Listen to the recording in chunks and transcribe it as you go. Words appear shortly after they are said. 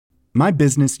My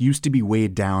business used to be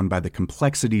weighed down by the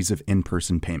complexities of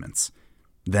in-person payments.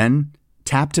 Then,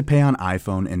 Tap to Pay on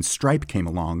iPhone and Stripe came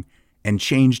along and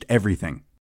changed everything.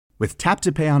 With Tap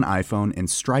to Pay on iPhone and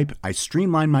Stripe, I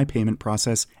streamlined my payment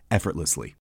process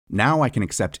effortlessly. Now I can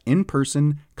accept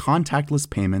in-person, contactless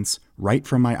payments right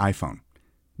from my iPhone.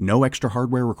 No extra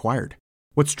hardware required.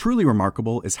 What's truly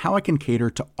remarkable is how I can cater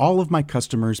to all of my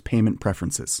customers' payment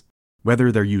preferences.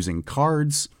 Whether they're using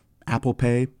cards, Apple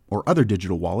Pay, or other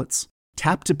digital wallets,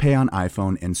 Tap to Pay on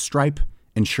iPhone and Stripe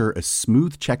ensure a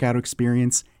smooth checkout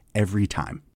experience every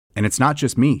time. And it's not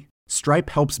just me.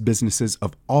 Stripe helps businesses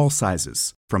of all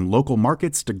sizes, from local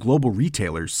markets to global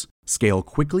retailers, scale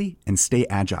quickly and stay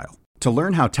agile. To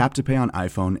learn how Tap to Pay on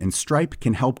iPhone and Stripe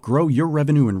can help grow your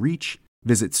revenue and reach,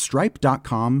 visit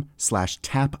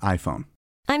stripe.com/tapiphone.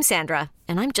 I'm Sandra,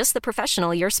 and I'm just the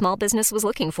professional your small business was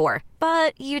looking for.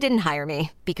 But you didn't hire me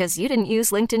because you didn't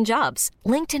use LinkedIn Jobs.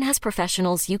 LinkedIn has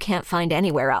professionals you can't find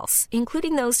anywhere else,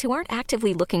 including those who aren't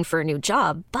actively looking for a new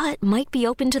job, but might be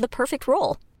open to the perfect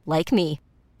role, like me.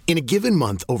 In a given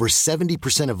month, over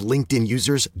 70% of LinkedIn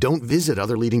users don't visit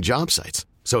other leading job sites.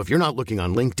 So if you're not looking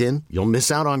on LinkedIn, you'll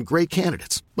miss out on great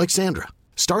candidates like Sandra.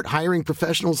 Start hiring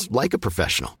professionals like a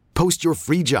professional. Post your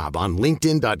free job on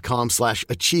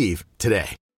linkedin.com/achieve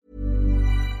today.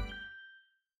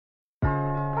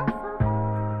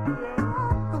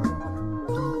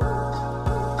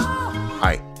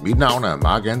 Hej, mit navn er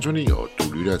Mark Anthony, og du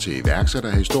lytter til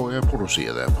iværksætterhistorier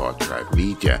produceret af Podtribe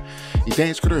Media. I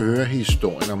dag skal du høre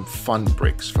historien om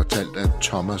Fundbrix, fortalt af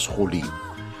Thomas Rolin.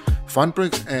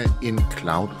 Fundbrix er en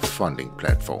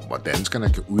crowdfunding-platform, hvor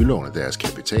danskerne kan udlåne deres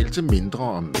kapital til mindre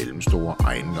og mellemstore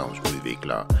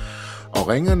ejendomsudviklere. Og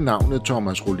ringer navnet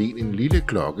Thomas Rolin en lille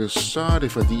klokke, så er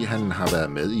det fordi han har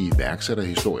været med i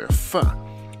iværksætterhistorier før,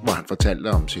 hvor han fortalte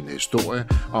om sin historie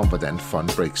om, hvordan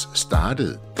Fundbrix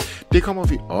startede. Det kommer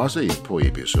vi også ind på i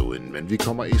episoden, men vi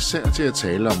kommer især til at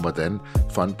tale om, hvordan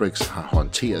Fundbrix har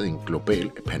håndteret en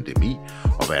global pandemi,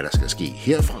 og hvad der skal ske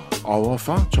herfra, og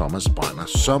hvorfor Thomas brænder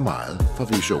så meget for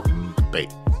visionen bag.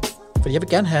 Fordi jeg vil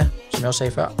gerne have, som jeg også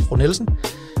sagde før, fru Nielsen,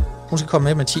 hun skal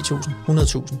komme med 10.000,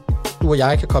 100.000. Du og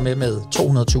jeg kan komme med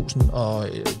 200.000, og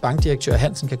bankdirektør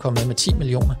Hansen kan komme med 10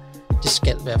 millioner. Det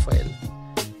skal være for alle.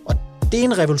 Og det er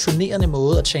en revolutionerende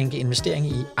måde at tænke investering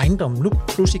i ejendom. Nu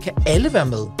pludselig kan alle være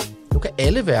med. Nu kan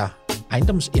alle være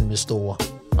ejendomsinvestorer.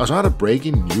 Og så er der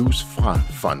breaking news fra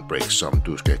Fundbrix, som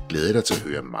du skal glæde dig til at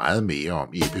høre meget mere om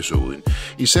i episoden.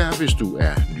 Især hvis du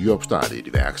er nyopstartet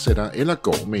iværksætter eller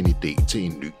går med en idé til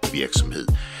en ny virksomhed.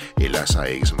 Ellers har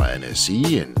jeg ikke så meget andet at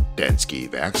sige, end danske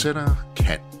iværksættere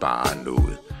kan bare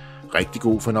noget. Rigtig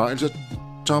god fornøjelse,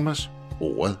 Thomas.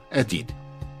 Ordet er dit.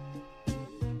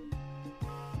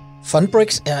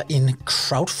 Fundbrix er en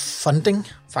crowdfunding,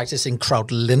 faktisk en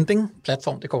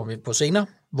crowdlending-platform, det kommer vi på senere,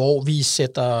 hvor vi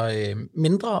sætter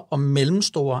mindre og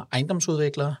mellemstore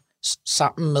ejendomsudviklere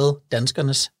sammen med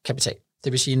danskernes kapital.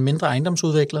 Det vil sige en mindre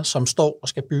ejendomsudvikler, som står og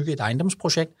skal bygge et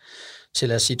ejendomsprojekt til,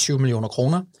 lad os sige, 20 millioner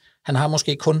kroner. Han har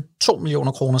måske kun 2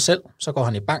 millioner kroner selv, så går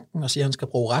han i banken og siger, at han skal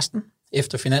bruge resten.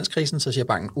 Efter finanskrisen, så siger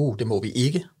banken, det må vi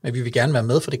ikke, men vi vil gerne være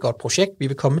med, for det er et godt projekt. Vi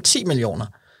vil komme med 10 millioner.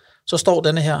 Så står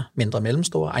denne her mindre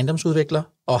mellemstore ejendomsudvikler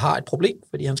og har et problem,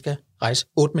 fordi han skal rejse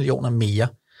 8 millioner mere.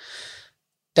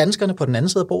 Danskerne på den anden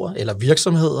side af bordet, eller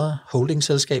virksomheder,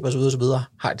 holdingselskaber osv.,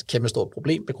 har et kæmpe stort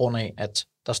problem på grund af, at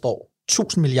der står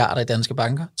 1000 milliarder i danske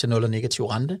banker til 0 og negativ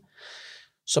rente.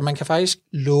 Så man kan faktisk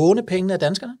låne pengene af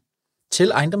danskerne til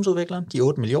ejendomsudvikleren, de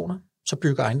 8 millioner. Så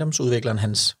bygger ejendomsudvikleren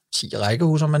hans 10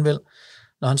 rækkehuse, om man vil.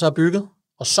 Når han så er bygget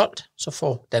og solgt, så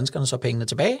får danskerne så pengene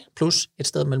tilbage, plus et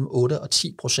sted mellem 8 og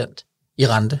 10% i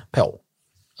rente per år.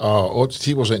 Og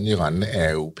 8-10% i rente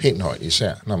er jo pænt højt,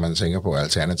 især når man tænker på, at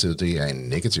alternativet det er en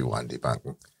negativ rente i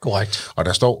banken. Korrekt. Og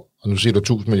der står, og nu siger du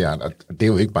 1000 milliarder, og det er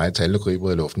jo ikke bare et tal, der kryber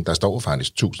ud af luften, der står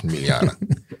faktisk 1000 milliarder.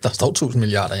 Der står 1000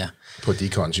 milliarder, ja. På de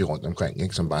konti rundt omkring,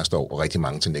 ikke, som bare står, og rigtig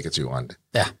mange til negativ rente.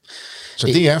 Ja. Så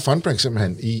det er Fundbrix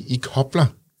simpelthen. I kobler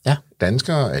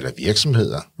danskere eller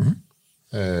virksomheder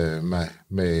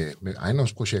med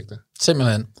ejendomsprojekter.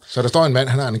 Simpelthen. Så der står en mand,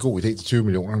 han har en god idé til 20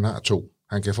 millioner, han har 2.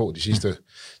 Han kan få de sidste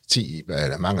 10,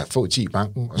 eller mangler få 10 i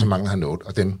banken, og så mangler han 8,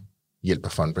 og dem hjælper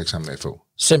Fundbrix ham med at få.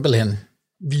 Simpelthen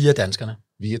via danskerne.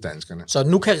 Via danskerne. Så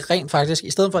nu kan rent faktisk, i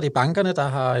stedet for at det er bankerne,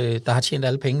 der har tjent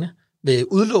alle pengene, ved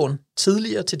udlån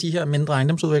tidligere til de her mindre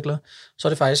ejendomsudviklere, så er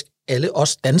det faktisk alle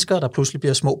os danskere, der pludselig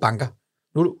bliver små banker.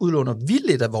 Nu udlåner vi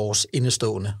lidt af vores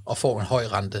indestående og får en høj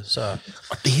rente. Så...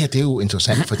 Og det her, det er jo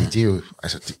interessant, fordi det er jo,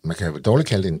 altså, man kan jo dårligt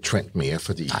kalde det en trend mere,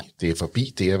 fordi det er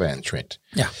forbi det at være en trend.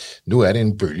 Ja. Nu er det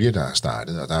en bølge, der er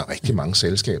startet, og der er rigtig mange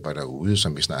selskaber derude,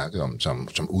 som vi snakkede om,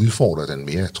 som udfordrer den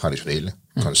mere traditionelle,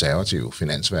 konservative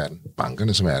finansverden,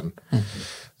 bankernes verden.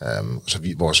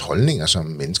 Så vores holdninger som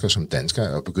mennesker, som danskere,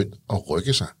 er jo begyndt at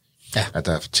rykke sig. Ja. At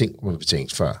der er ting, hvor vi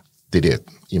tænkte før, det der,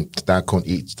 jamen, der er kun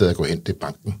ét sted at gå hen, det er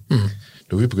banken.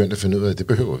 Nu er vi begyndt at finde ud af, at det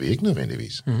behøver vi ikke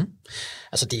nødvendigvis.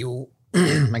 Altså det er jo,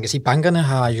 man kan sige, bankerne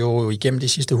har jo igennem de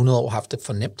sidste 100 år haft det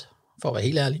fornemt, for at være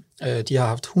helt ærlig. De har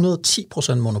haft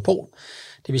 110% monopol,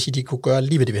 det vil sige, de kunne gøre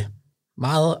lige, hvad de vil.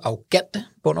 Meget arrogante,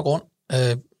 bund og grund.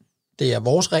 Det er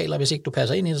vores regler, hvis ikke du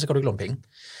passer ind i det, så kan du ikke låne penge.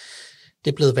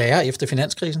 Det er blevet værre efter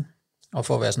finanskrisen, og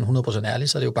for at være sådan 100% ærlig,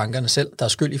 så er det jo bankerne selv, der er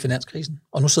skyld i finanskrisen.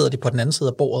 Og nu sidder de på den anden side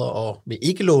af bordet og vil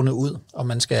ikke låne ud, og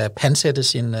man skal pansætte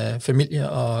sin familie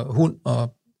og hund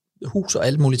og hus og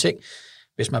alle mulige ting,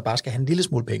 hvis man bare skal have en lille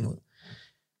smule penge ud.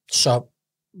 Så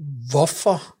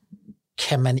hvorfor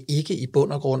kan man ikke i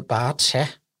bund og grund bare tage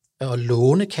og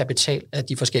låne kapital af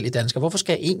de forskellige danskere? Hvorfor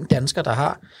skal en dansker, der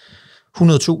har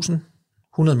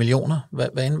 100.000, 100 millioner,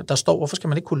 hvad end der står, hvorfor skal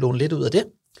man ikke kunne låne lidt ud af det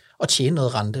og tjene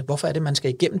noget rente? Hvorfor er det, man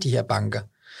skal igennem de her banker?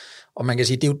 Og man kan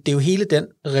sige, det er jo hele den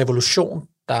revolution,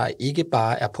 der ikke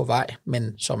bare er på vej,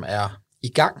 men som er i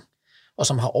gang, og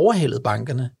som har overhældet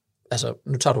bankerne. Altså,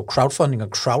 nu tager du crowdfunding og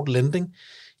crowdlending.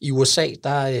 I USA, der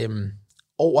er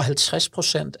over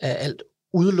 50% af alt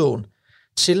udlån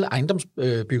til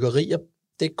ejendomsbyggerier,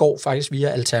 det går faktisk via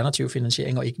alternativ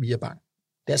finansiering og ikke via bank.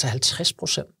 Det er altså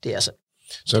 50%. Det er altså...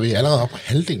 Så er vi allerede oppe på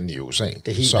halvdelen i USA,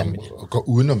 som går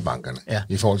udenom bankerne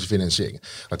i forhold til finansiering.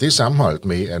 Og det er sammenholdt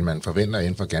med, at man forventer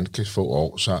inden for ganske få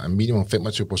år, så er minimum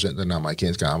 25% af den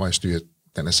amerikanske arbejdsstyrke,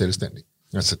 den er selvstændig.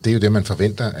 Altså det er jo det, man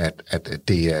forventer, at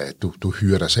det er, du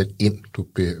hyrer dig selv ind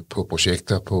på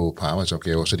projekter, på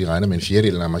arbejdsopgaver, så de regner med en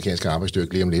fjerdedel af den amerikanske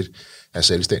arbejdsstyrke lige om lidt er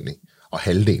selvstændig. Og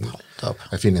halvdelen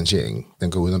af finansieringen,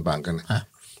 den går udenom bankerne. Ja.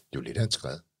 Det er jo lidt af et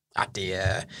skred. Ja, det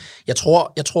er... Jeg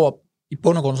tror i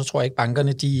bund og grund, så tror jeg ikke,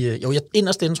 bankerne,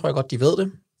 inderst inde tror jeg godt, de ved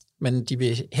det, men de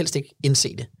vil helst ikke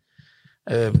indse det.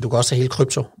 Du kan også have hele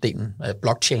kryptodelen,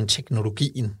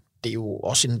 blockchain-teknologien, det er jo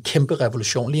også en kæmpe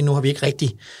revolution. Lige nu har vi ikke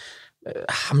rigtig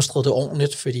hamstret det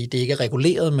ordentligt, fordi det ikke er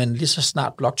reguleret, men lige så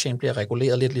snart blockchain bliver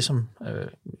reguleret, lidt ligesom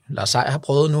Lars Seier har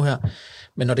prøvet nu her,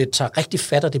 men når det tager rigtig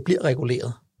fat, og det bliver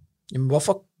reguleret, jamen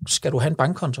hvorfor skal du have en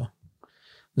bankkonto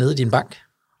nede i din bank?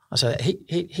 Altså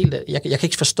helt jeg kan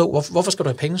ikke forstå, hvorfor skal du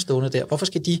have penge stående der? Hvorfor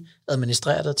skal de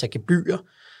administrere det, tage gebyrer,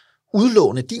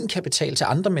 udlåne din kapital til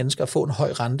andre mennesker og få en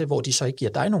høj rente, hvor de så ikke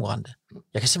giver dig nogen rente?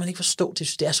 Jeg kan simpelthen ikke forstå det.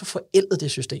 Det er så forældet,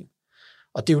 det system.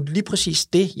 Og det er jo lige præcis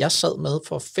det, jeg sad med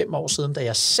for 5 år siden, da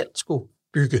jeg selv skulle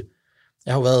bygge.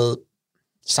 Jeg har jo været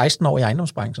 16 år i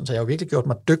ejendomsbranchen, så jeg har jo virkelig gjort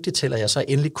mig dygtig til, at jeg så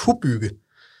endelig kunne bygge.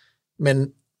 Men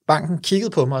banken kiggede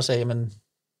på mig og sagde, men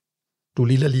du er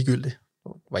lille og ligegyldig.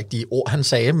 Det var ikke de ord, han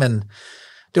sagde, men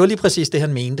det var lige præcis det,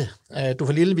 han mente. Du er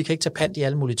for lille, vi kan ikke tage pant i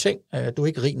alle mulige ting. Du er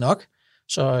ikke rig nok,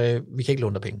 så vi kan ikke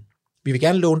låne dig penge. Vi vil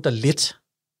gerne låne dig lidt,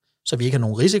 så vi ikke har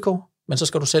nogen risiko, men så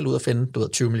skal du selv ud og finde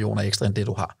 20 millioner ekstra end det,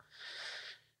 du har.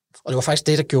 Og det var faktisk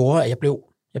det, der gjorde, at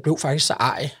jeg blev faktisk så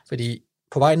ej, fordi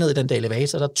på vej ned i den der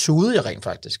elevator, der tudede jeg rent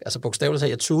faktisk. Altså bogstaveligt talt,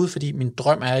 jeg tudede, fordi min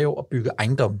drøm er jo at bygge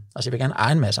ejendom. Altså jeg vil gerne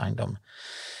eje en masse ejendom.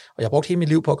 Og jeg har brugt hele mit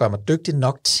liv på at gøre mig dygtig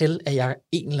nok til, at jeg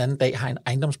en eller anden dag har en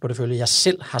ejendomsportefølje, jeg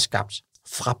selv har skabt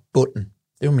fra bunden.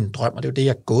 Det er jo min drøm, og det er jo det, jeg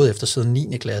er gået efter siden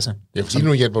 9. klasse. Ja, fordi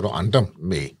nu hjælper du andre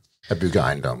med at bygge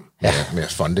ejendom, med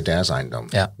at fonde deres ejendom.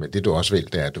 Ja. Men det du også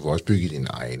vil, det er, at du vil også bygge dine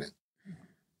egne.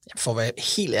 For at være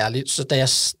helt ærlig, så da jeg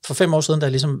for 5 år siden, da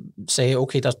jeg ligesom sagde,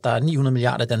 okay, der er 900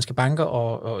 milliarder danske banker,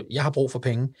 og jeg har brug for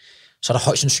penge, så er der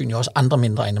højst sandsynligt også andre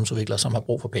mindre ejendomsudviklere, som har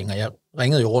brug for penge. Og jeg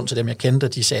ringede jo rundt til dem, jeg kendte,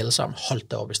 og de sagde alle sammen, hold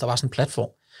da op, hvis der var sådan en platform,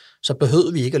 så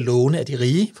behøvede vi ikke at låne af de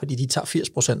rige, fordi de tager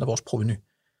 80% af vores proveny.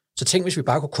 Så tænk, hvis vi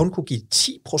bare kun kunne give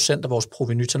 10% af vores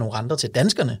proveny til nogle andre til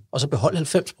danskerne, og så beholde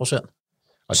 90%.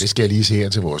 Og det skal jeg lige se her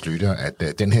til vores lyttere,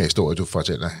 at den her historie, du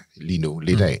fortæller lige nu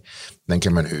lidt af, den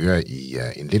kan man høre i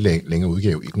en lidt længere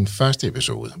udgave i den første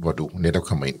episode, hvor du netop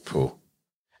kommer ind på.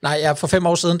 Nej, for 5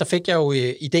 år siden, der fik jeg jo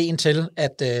ideen til,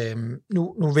 at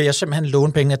nu vil jeg simpelthen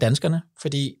låne penge af danskerne,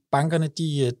 fordi bankerne,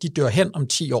 de dør hen om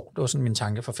 10 år. Det var sådan min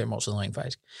tanke for 5 år siden rent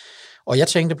faktisk. Og jeg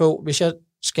tænkte på, hvis jeg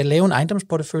skal lave en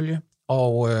ejendomsportefølje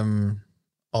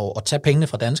og tage pengene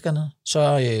fra danskerne,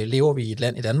 så lever vi i et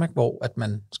land i Danmark, hvor at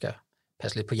man skal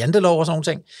passe lidt på jantelov og sådan nogle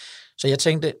ting. Så jeg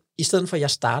tænkte, i stedet for at jeg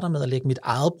starter med at lægge mit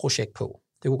eget projekt på,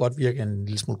 det kunne godt virke en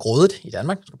lille smule grådet i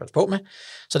Danmark, skal passe på med.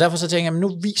 Så derfor så tænker jeg,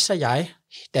 nu viser jeg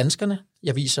danskerne,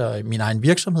 jeg viser min egen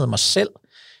virksomhed, mig selv,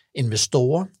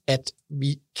 investorer, at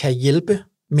vi kan hjælpe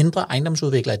mindre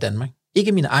ejendomsudviklere i Danmark.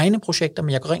 Ikke mine egne projekter,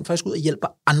 men jeg går rent faktisk ud og hjælper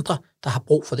andre, der har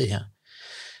brug for det her.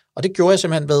 Og det gjorde jeg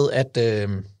simpelthen ved at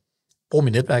bruge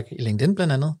mit netværk i LinkedIn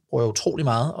blandt andet. Bruger jeg utrolig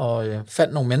meget, og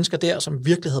fandt nogle mennesker der, som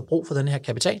virkelig havde brug for den her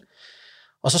kapital.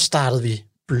 Og så startede vi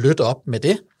blødt op med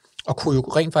det, og kunne jo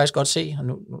rent faktisk godt se, og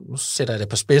nu sætter jeg det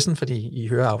på spidsen, fordi I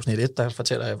hører afsnit 1, der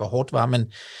fortæller jeg, hvor hårdt det var,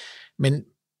 men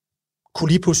kunne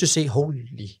lige pludselig se, holy,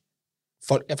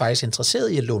 folk er faktisk interesseret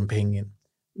i at låne penge ind.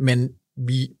 Men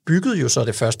vi byggede jo så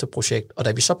det første projekt, og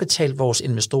da vi så betalte vores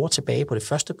investorer tilbage på det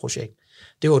første projekt,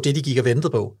 det var jo det, de gik og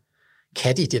ventede på.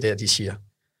 Kan de det der, de siger?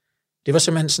 Det var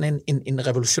simpelthen sådan en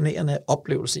revolutionerende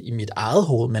oplevelse i mit eget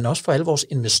hoved, men også for alle vores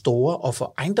investorer og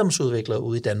for ejendomsudviklere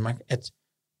ude i Danmark, at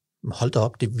hold da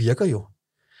op, det virker jo.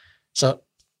 Så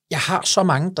jeg har så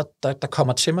mange, der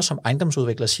kommer til mig som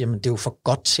ejendomsudvikler og siger, men det er jo for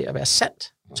godt til at være sandt,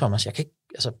 Thomas. Jeg kan ikke,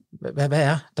 altså, hvad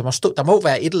er? Der må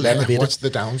være et eller andet ved det. What's the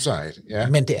downside?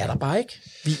 Yeah. Men det er der bare ikke.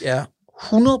 Vi er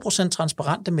 100%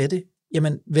 transparente med det.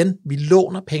 Jamen, ven, vi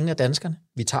låner penge af danskerne.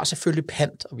 Vi tager selvfølgelig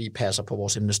pant, og vi passer på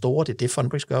vores investorer. Det er det,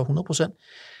 Fundbrix gør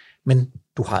 100%. Men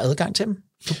du har adgang til dem.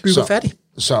 Du bygger færdig.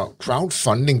 Så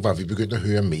crowdfunding var vi begyndt at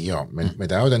høre mere om, men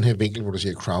der er jo den her vinkel, hvor du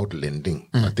siger crowdlending,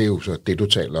 og det er jo så det, du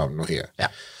taler om nu her. Ja.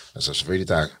 Altså selvfølgelig,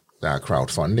 der er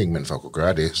crowdfunding, men for at kunne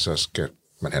gøre det, så skal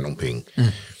man have nogle penge.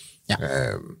 Ja.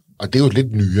 Og det er jo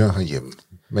lidt nyere herhjemme.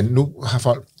 Men nu har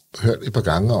folk hørt et par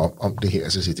gange om det her,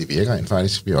 så siger, det virker rent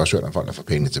faktisk. Vi har også hørt om folk, der får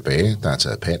pengene tilbage, der har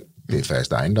taget pant, det er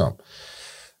fast ejendom.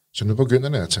 Så nu begynder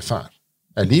det at tage fart.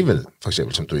 Alligevel, for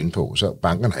eksempel som du er inde på, så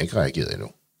bankerne har ikke reageret endnu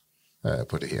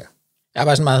på det her. Jeg har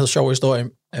bare sådan en meget sjov historie. Nu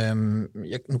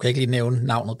kan jeg ikke lige nævne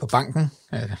navnet på banken,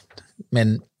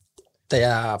 men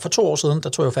for 2 år siden, der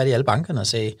tog jeg fat i alle bankerne og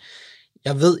sagde,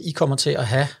 jeg ved, I kommer til at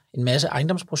have en masse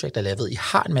ejendomsprojekter, eller jeg ved, I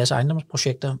har en masse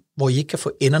ejendomsprojekter, hvor I ikke kan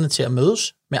få enderne til at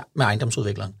mødes med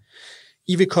ejendomsudvikleren.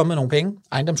 I vil komme med nogle penge,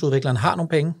 ejendomsudvikleren har nogle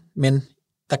penge, men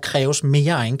der kræves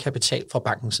mere egenkapital fra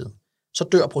bankens side. Så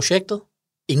dør projektet,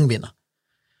 ingen vinder.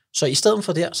 Så i stedet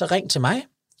for det, så ring til mig,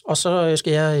 og så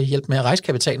skal jeg hjælpe med at rejse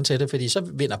kapitalen til det, fordi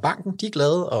så vinder banken, de er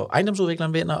glade, og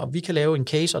ejendomsudvikleren vinder, og vi kan lave en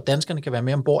case, og danskerne kan være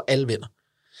med ombord, alle vinder.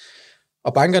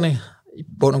 Og bankerne i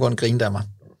bund og grund grinede af mig.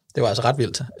 Det var altså ret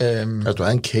vildt. Altså, du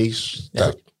havde en case,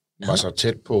 der var så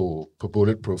tæt på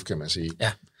bulletproof, kan man sige.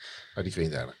 Ja. Og de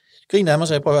grinede af dig. Grinede af mig,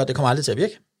 så jeg prøver, at det kommer aldrig til at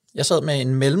virke. Jeg sad med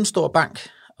en mellemstor bank,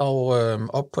 og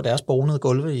op på deres bonede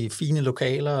gulve i fine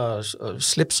lokaler, og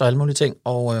slips og alle mulige ting.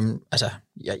 Og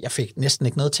jeg fik næsten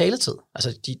ikke noget taletid.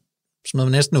 Altså, de smed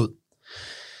mig næsten ud.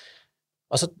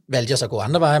 Og så valgte jeg så at gå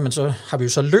andre veje, men så har vi jo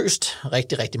så løst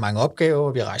rigtig, rigtig mange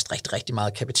opgaver. Vi har rejst rigtig, rigtig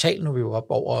meget kapital. Nu er vi jo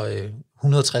oppe over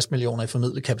 160 millioner i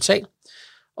formidlet kapital.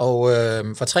 Og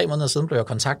for 3 måneder siden blev jeg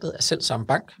kontaktet af selv samme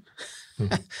bank,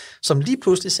 som lige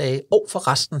pludselig sagde,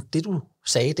 forresten, det du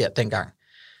sagde der dengang,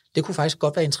 det kunne faktisk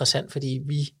godt være interessant, fordi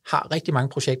vi har rigtig mange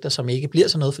projekter, som ikke bliver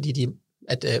sådan noget, fordi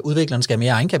udviklerne skal have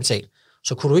mere egenkapital.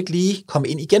 Så kunne du ikke lige komme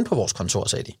ind igen på vores kontor,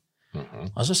 sagde de.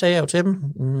 Og så sagde jeg jo til dem,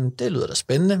 det lyder da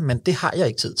spændende, men det har jeg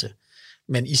ikke tid til.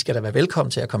 Men I skal da være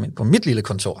velkommen til at komme ind på mit lille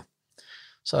kontor.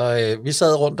 Så vi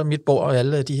sad rundt om mit bord, og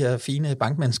alle de her fine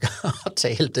bankmennesker, og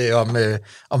talte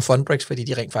om Fundbrix, fordi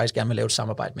de rent faktisk gerne vil lave et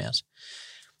samarbejde med os.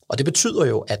 Og det betyder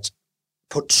jo, at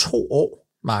på 2 år,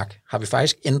 Mark, har vi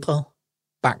faktisk ændret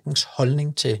bankens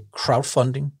holdning til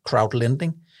crowdfunding,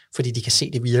 crowdlending, fordi de kan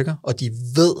se, det virker, og de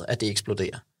ved, at det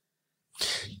eksploderer.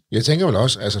 Jeg tænker vel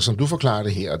også, altså som du forklarer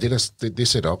det her, og det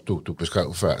setup, du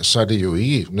beskrev før, så er det jo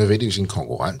ikke nødvendigvis en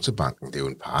konkurrent til banken, det er jo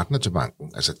en partner til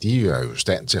banken. Altså de er jo i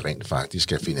stand til rent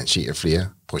faktisk at finansiere flere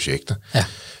projekter,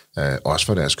 også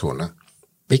for deres kunder.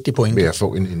 Vigtig point. Ved at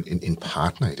få en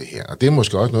partner i det her. Og det er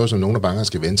måske også noget, som nogle af bankerne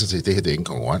skal vende sig til. Det her det er ikke en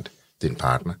konkurrent, det er en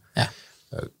partner. Ja.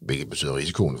 Hvilket betyder, at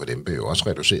risikoen for dem bliver jo også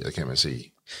reduceret, kan man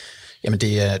sige. Jamen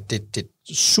det er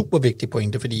super vigtigt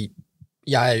pointe, fordi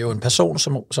jeg er jo en person,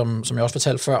 som jeg også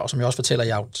fortalte før, og som jeg også fortæller i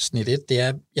afsnit 1, det er,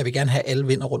 at jeg vil gerne have alle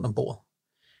vinder rundt om bordet.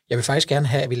 Jeg vil faktisk gerne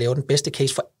have, at vi laver den bedste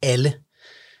case for alle.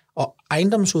 Og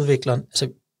ejendomsudvikleren, altså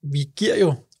vi giver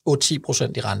jo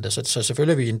 8-10% i rente, så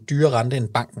selvfølgelig er vi en dyrere rente end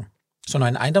banken. Så når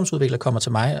en ejendomsudvikler kommer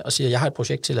til mig og siger, at jeg har et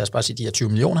projekt til, lad os bare sige, de her 20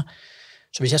 millioner,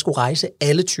 så hvis jeg skulle rejse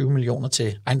alle 20 millioner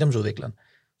til ejendomsudvikleren,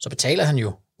 så betaler han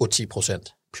jo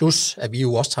 8-10%. Plus, at vi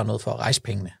jo også tager noget for at rejse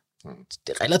pengene.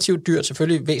 Det er relativt dyrt,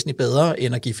 selvfølgelig væsentligt bedre,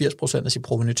 end at give 80% af sit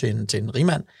provenu til en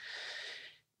rigmand.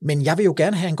 Men jeg vil jo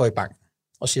gerne have, at han går i banken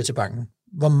og siger til banken,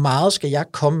 hvor meget skal jeg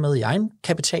komme med i egen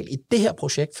kapital i det her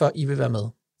projekt, før I vil være med?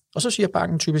 Og så siger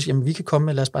banken typisk, jamen vi kan komme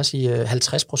med, lad os bare sige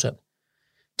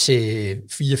 50% til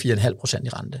 4-4,5% i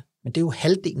rente. Men det er jo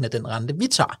halvdelen af den rente, vi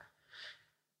tager.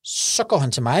 Så går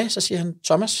han til mig, så siger han,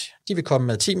 Thomas, de vil komme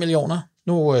med 10 millioner,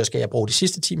 Nu skal jeg bruge de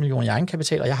sidste 10 millioner i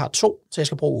egenkapital, og jeg har 2, så jeg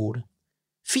skal bruge 8.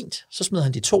 Fint, så smider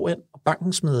han de 2 ind, og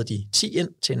banken smider de 10 ind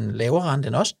til en lavere rente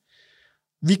end os.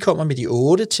 Vi kommer med de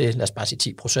 8 til, lad os bare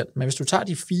sige 10%, men hvis du tager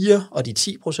de 4 og de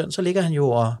 10%, så ligger han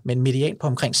jo med en median på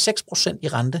omkring 6% i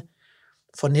rente,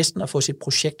 for næsten at få sit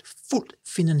projekt fuldt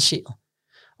finansieret.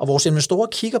 Og vores investorer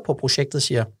kigger på projektet og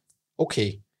siger,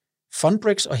 okay,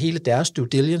 Fundbrix og hele deres due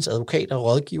diligence, advokater,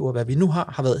 rådgiver, hvad vi nu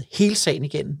har været hele sagen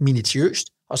igen minutiøst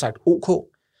og sagt OK.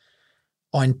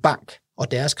 Og en bank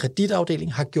og deres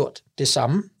kreditafdeling har gjort det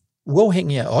samme,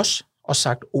 uafhængigt af os, og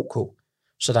sagt OK.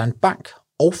 Så der er en bank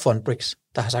og Fundbrix,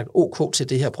 der har sagt OK til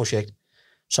det her projekt,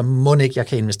 så må ikke jeg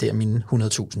kan investere mine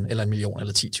 100.000 eller 1 million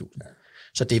eller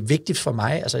 10.000. Så det er vigtigt for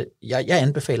mig, altså jeg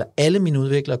anbefaler alle mine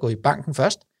udviklere at gå i banken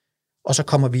først, og så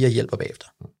kommer vi og hjælper bagefter.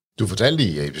 Du fortalte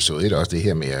i episode 1 også det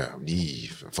her med at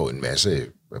lige få en masse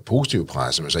positiv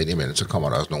presse, men så indimellem, så kommer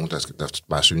der også nogen, der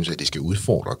bare synes, at de skal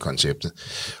udfordre konceptet.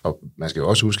 Og man skal jo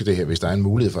også huske det her, hvis der er en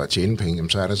mulighed for at tjene penge,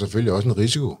 så er der selvfølgelig også en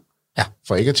risiko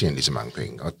for ikke at tjene lige så mange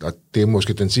penge. Og det er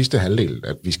måske den sidste halvdel,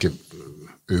 at vi skal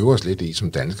øve os lidt i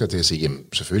som danskere til at sige, jamen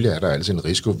selvfølgelig er der altid en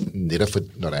risiko, netop for,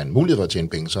 når der er en mulighed for at tjene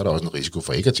penge, så er der også en risiko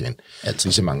for ikke at tjene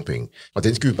lige så mange penge. Og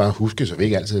den skal vi bare huske, så vi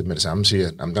ikke altid med det samme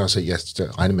siger, jamen der er så, jeg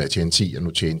regner med at tjene 10, og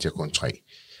nu tjener jeg kun 3.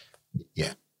 Ja.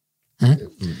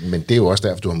 Men det er jo også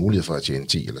derfor, du har mulighed for at tjene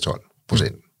 10 eller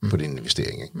 12% på din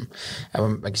investering. Ikke? Ja,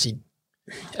 man kan sige,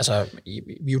 altså,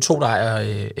 vi er jo 2, der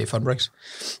ejer Fundbrix,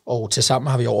 og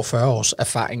tilsammen har vi over 40 års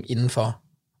erfaring inden for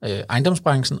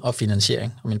ejendomsbranchen og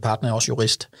finansiering, og min partner er også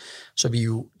jurist, så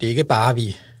det er ikke bare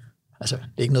det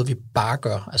er ikke noget, vi bare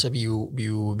gør, altså vi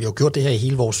har gjort det her i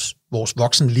hele vores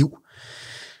voksenliv,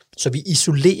 så vi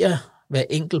isolerer hver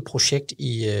enkelt projekt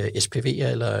i SPV'er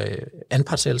eller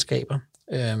anpartsselskaber.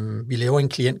 Vi laver en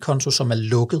klientkonto, som er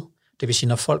lukket, det vil sige,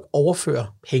 når folk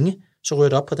overfører penge, så ryger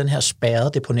det op på den her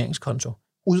spærrede deponeringskonto.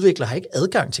 Udvikler har ikke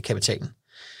adgang til kapitalen.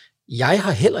 Jeg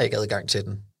har heller ikke adgang til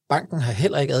den. Banken har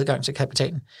heller ikke adgang til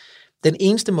kapitalen. Den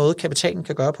eneste måde, kapitalen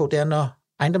kan gøre på, det er, når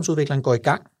ejendomsudvikleren går i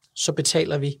gang, så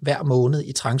betaler vi hver måned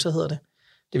i trancher, hedder det.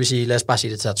 Det vil sige, lad os bare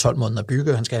sige, at det tager 12 måneder at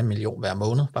bygge, og han skal have 1 million hver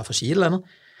måned, bare for at sige et eller andet.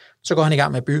 Så går han i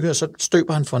gang med at bygge, og så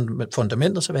støber han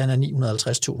fundamentet, så vil han have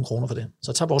 950.000 kroner for det.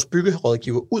 Så tager vores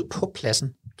byggerådgiver ud på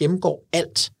pladsen, gennemgår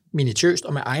alt minutiøst,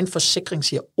 og med egen forsikring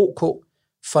siger, OK,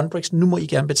 Fundbrix, nu må I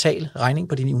gerne betale regning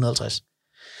på de 950.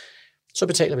 Så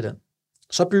betaler vi den.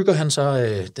 Så bygger han så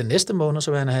den næste måned,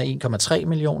 så vil han have 1,3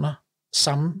 millioner.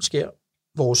 Sammen sker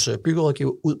vores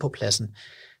byggerådgiver ud på pladsen.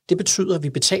 Det betyder, at vi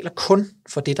betaler kun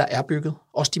for det, der er bygget.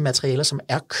 Også de materialer, som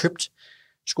er købt.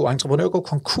 Skulle entreprenør gå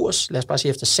konkurs, lad os bare sige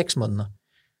efter 6 måneder,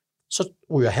 så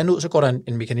ryger han ud, så går der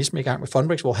en mekanisme i gang med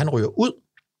Fundbrix, hvor han ryger ud.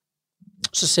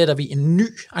 Så sætter vi en ny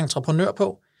entreprenør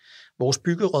på. Vores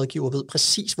byggerådgiver ved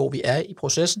præcis, hvor vi er i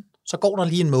processen. Så går der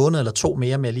lige 1 måned eller 2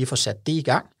 mere med at lige få sat det i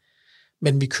gang.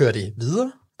 Men vi kører det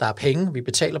videre. Der er penge, vi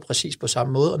betaler præcis på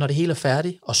samme måde, og når det hele er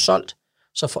færdigt og solgt,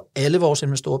 så får alle vores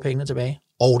investorer pengene tilbage,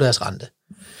 og deres rente.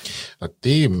 Og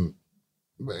det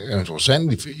er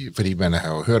interessant, fordi man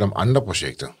har jo hørt om andre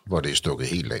projekter, hvor det er stukket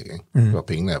helt af, ikke? Hvor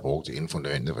pengene er brugt inden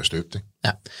fundamentet var støbt.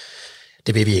 Ja,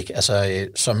 det vil vi ikke. Altså,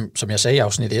 som jeg sagde i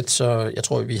afsnit 1, så jeg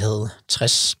tror, vi havde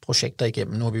 60 projekter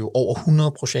igennem. Nu har vi jo over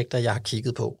 100 projekter, jeg har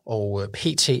kigget på, og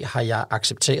PT har jeg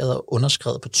accepteret og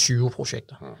underskrevet på 20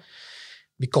 projekter.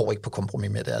 Vi går ikke på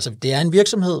kompromis med det. Altså, det er en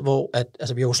virksomhed, hvor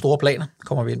vi har jo store planer,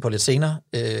 kommer vi ind på lidt senere,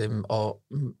 og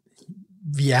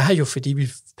vi er her jo, fordi vi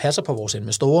passer på vores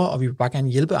investorer, og vi vil bare gerne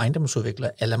hjælpe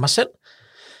ejendomsudviklere, eller mig selv.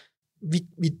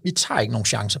 Vi tager ikke nogen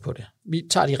chancer på det. Vi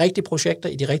tager de rigtige projekter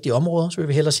i de rigtige områder, så vil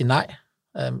vi hellere sige nej.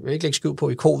 Jeg vil ikke lægge skjul på,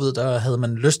 i covid, der havde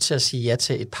man lyst til at sige ja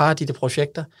til et par af de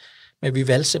projekter, men vi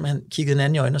valgte simpelthen, kiggede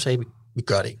hinanden i øjnene og sagde, vi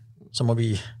gør det ikke. Så må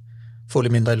vi få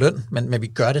lidt mindre i løn, men vi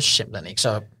gør det simpelthen ikke.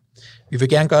 Så vi vil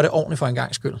gerne gøre det ordentligt for en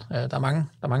gang skyld. Der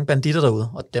er mange banditter derude,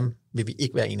 og dem vil vi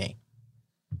ikke være en af.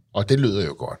 Og det lyder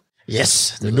jo godt.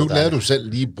 Yes. Men nu lavede du selv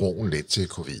lige broen lidt til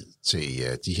covid, til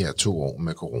de her 2 år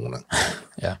med corona.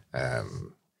 Ja.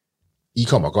 I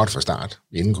kommer godt fra start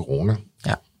inden corona.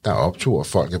 Ja. Der er optur, og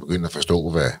folk er begyndt at forstå,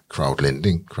 hvad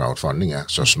crowdfunding er,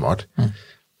 så småt.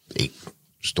 Ikke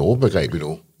store begreb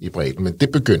endnu i bredden, men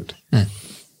det begyndte.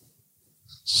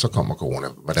 Så kommer corona.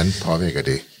 Hvordan påvirker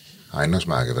det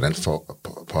ejendomsmarkedet? Hvordan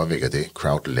påvirker det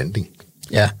crowdlending?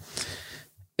 Ja.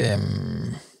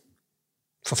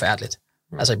 Forfærdeligt.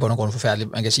 Altså i bund og grund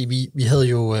forfærdeligt. Man kan sige, vi havde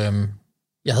jo,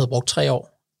 jeg havde brugt 3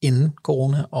 år inden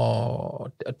corona,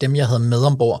 og dem, jeg havde med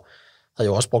ombord, havde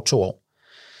jo også brugt 2 år.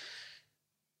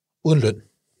 Uden løn.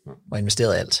 Og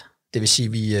investeret alt. Det vil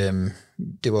sige,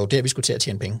 det var jo der, vi skulle til at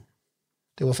tjene penge.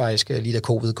 Det var faktisk lige da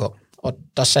covid kom. Og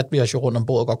der satte vi os jo rundt om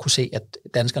bordet og godt kunne se, at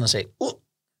danskerne sagde,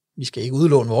 vi skal ikke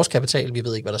udlåne vores kapital, vi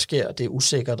ved ikke, hvad der sker, det er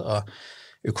usikkert, og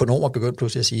økonomer begyndte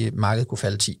pludselig at sige, at markedet kunne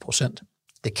falde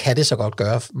 10%. Det kan det så godt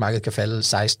gøre, markedet kan falde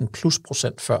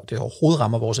 16+%, før det overhovedet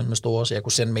rammer vores investorer, så jeg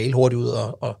kunne sende mail hurtigt ud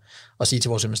og sige til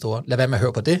vores investorer, lad være med at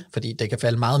høre på det, fordi det kan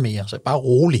falde meget mere, så bare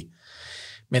rolig.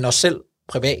 Men også selv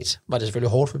privat var det selvfølgelig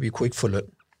hårdt, for vi kunne ikke få løn.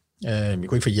 Vi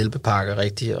kunne ikke få hjælpepakker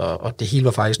rigtigt, og det hele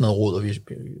var faktisk noget rod, og vi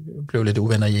blev lidt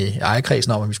uvenner i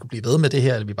ejerkredsen om, at vi skulle blive ved med det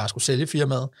her, eller vi bare skulle sælge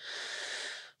firmaet.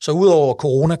 Så udover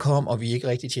corona kom, og vi ikke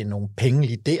rigtig tjente nogen penge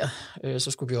lige der,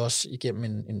 så skulle vi også igennem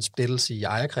en splittelse i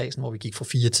ejerkredsen, hvor vi gik fra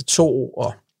 4 til 2,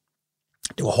 og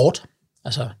det var hårdt.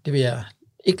 Altså, det vil jeg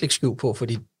ikke lægge skjul på,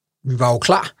 fordi vi var jo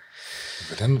klar.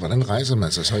 Hvordan rejser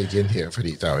man sig så igen her?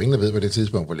 Fordi der er jo ingen, der ved på det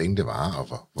tidspunkt, hvor længe det varer, og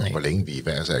hvor længe vi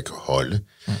hver sig kan holde,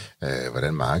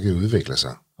 hvordan markedet udvikler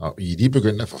sig. Og I de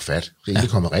begyndte at få fat, så I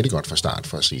kommer rigtig godt fra start,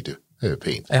 for at sige det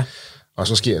pænt. Ja. Og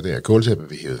så sker det, at gulvtæppet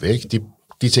bliver hævet væk.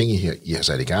 De ting, I har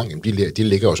sat i gang, de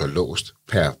ligger jo så låst,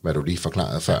 per hvad du lige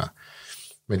forklarede før.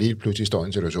 Men lige pludselig står i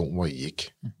en situation, hvor I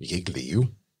kan ikke leve.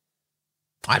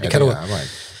 Nej, det kan du arbejde.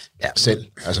 Ja. Selv,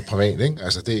 altså privat, ikke?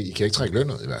 Altså I kan ikke trække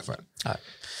løn ud i hvert fald. Nej.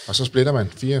 Og så splitter man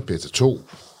 4 bliver til 2.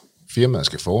 Firmaet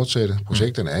skal fortsætte.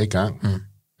 Projekterne er i gang.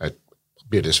 At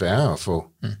bliver det sværere at få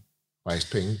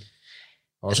rejst penge?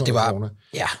 Også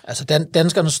altså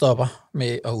danskerne stopper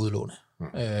med at udlåne.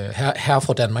 Her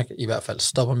fra Danmark i hvert fald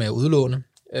stopper med at udlåne.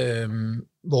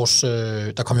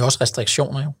 Der kom jo også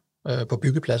restriktioner på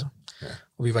byggepladser. Ja.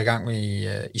 Og vi var i gang med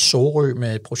i Sorø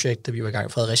med et projekt, vi var i gang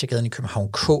i Fredericiagaden i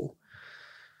København K.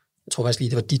 Jeg tror faktisk lige,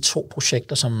 det var de 2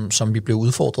 projekter, som vi blev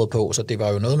udfordret på, så det var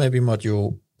jo noget med, at vi måtte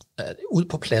jo ud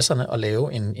på pladserne og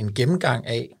lave en gennemgang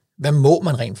af, hvad må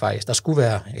man rent faktisk? Der skulle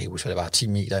være, jeg kan huske, det var 10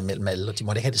 meter imellem alle, og de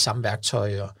måtte ikke have det samme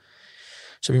værktøj,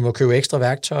 så vi må købe ekstra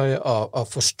værktøj og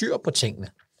få styr på tingene.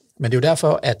 Men det er jo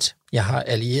derfor, at jeg har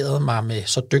allieret mig med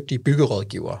så dygtige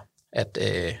byggerådgivere, at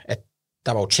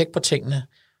der var jo tjek på tingene.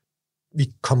 Vi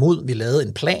kom ud, vi lavede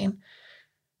en plan,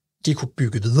 de kunne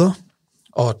bygge videre,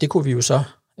 og det kunne vi jo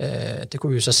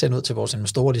så sende ud til vores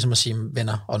investorer, ligesom at sige,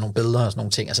 venner og nogle billeder og sådan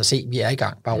nogle ting. Altså se, vi er i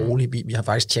gang, bare roligt, vi har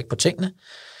faktisk tjek på tingene.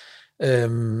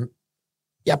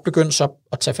 Jeg begyndte så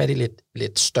at tage fat i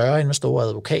lidt større investorer og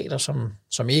advokater,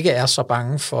 som ikke er så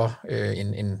bange for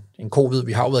en covid.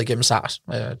 Vi har jo været igennem SARS.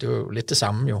 Det var jo lidt det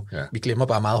samme jo. Ja. Vi glemmer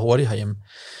bare meget hurtigt herhjemme.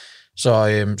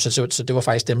 Så det var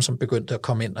faktisk dem, som begyndte at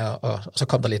komme ind, og så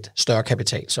kom der lidt større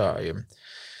kapital. Så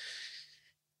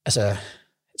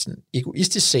sådan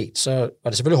egoistisk set, så var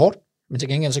det selvfølgelig hårdt, men til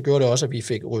gengæld så gjorde det også, at vi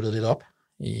fik ryddet lidt op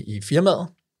i firmaet.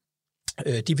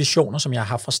 De visioner, som jeg har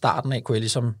haft fra starten af, kunne jeg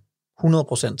ligesom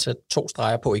 100% sætte 2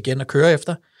 streger på igen at køre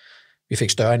efter. Vi fik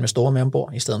større investorer med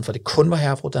ombord, i stedet for at det kun var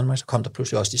her fra Danmark, så kom der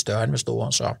pludselig også de større investorer.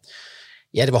 Så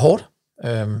ja, det var hårdt.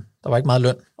 Der var ikke meget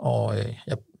løn, og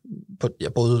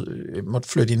jeg måtte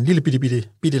flytte i en lille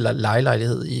bitte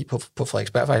lejelejlighed på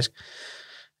Frederiksberg faktisk.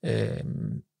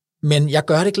 Men jeg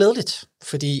gør det glædeligt,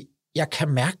 fordi jeg kan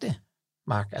mærke det,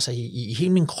 Mark. Altså i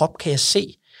hele min krop kan jeg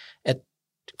se, at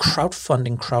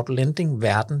crowdfunding,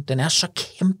 crowdlending-verden, den er så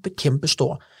kæmpe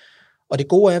stor. Og det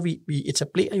gode er, at vi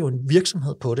etablerer jo en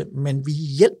virksomhed på det, men vi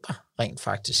hjælper rent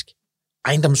faktisk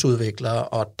ejendomsudviklere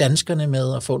og danskerne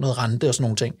med at få noget rente og sådan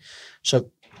nogle ting. Så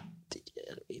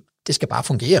det skal bare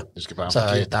fungere. Det skal bare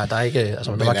fungere. Der er ikke,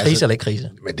 altså, der var krise eller ikke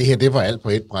krise. Men det her, det var alt på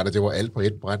et bræt, og det var alt på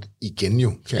et bræt igen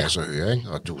jo, kan jeg så høre. Ikke?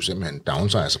 Og du er simpelthen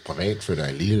downsizer privat, flytter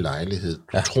en lille lejlighed.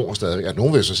 Du tror stadigvæk, at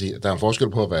nogen vil så sige, at der er en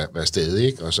forskel på at være stedig,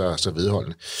 ikke? Og så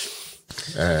vedholdende.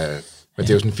 Men det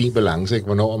er jo sådan en fin balance, ikke?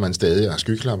 Hvornår man stadig har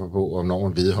skyklapper på, og hvornår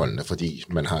man vedholdende, fordi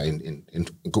man har en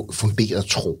god funderet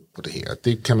tro på det her.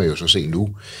 Det kan man jo så se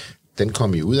nu. Den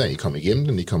kom I ud af, I kom igennem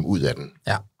den, I kom ud af den.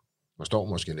 Ja. Og står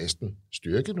måske næsten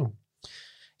styrke nu.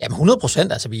 Jamen 100%,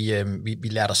 altså vi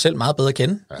lærte os selv meget bedre at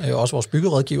kende, også vores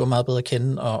byggerådgiver meget bedre at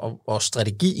kende, og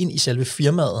strategien i selve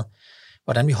firmaet,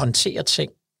 hvordan vi håndterer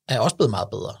ting, er også blevet meget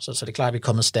bedre. Så det er klart, at vi er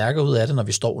kommet stærkere ud af det, når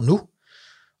vi står nu.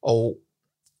 Og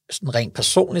sådan rent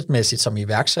personligt mæssigt som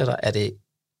iværksætter, er det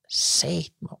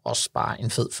satme også bare en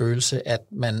fed følelse, at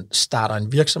man starter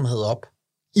en virksomhed op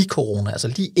i corona, altså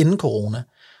lige inden corona,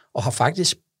 og har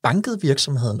faktisk banket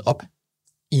virksomheden op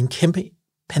i en kæmpe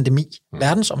pandemi,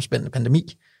 verdensomspændende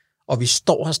pandemi, og vi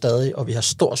står her stadig, og vi har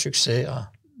stor succes, og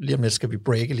lige om lidt skal vi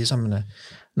breake ligesom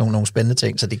nogle spændende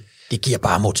ting, så det giver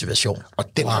bare motivation. Og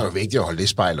det er jo vigtigt at holde det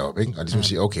spejl op, ikke? Og ligesom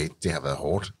sige, okay, det har været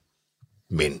hårdt,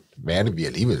 men hvad er det, vi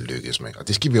alligevel lykkes med? Og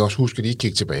det skal vi også huske lige at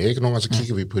kigge tilbage, ikke? Nogle gange så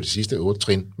kigger vi på de sidste 8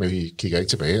 trin, men vi kigger ikke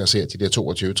tilbage og ser de der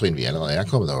 22 trin, vi allerede er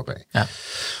kommet op af. Ja.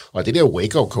 Og det der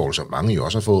wake-up call, som mange jo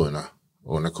også har fået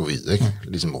under covid, ikke?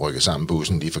 Ligesom rykke sammen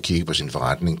bussen, lige for at kigge på sin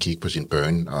forretning, kigge på sin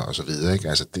burn og så videre, ikke?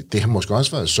 Altså det har måske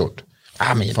også været sundt.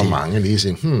 for mange lige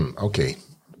sige, okay,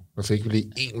 så fik vi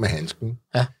lige en med handsken.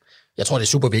 Ja, jeg tror, det er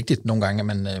super vigtigt nogle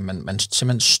gange, at man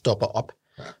simpelthen stopper op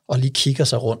og lige kigger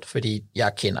sig rundt, fordi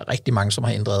jeg kender rigtig mange, som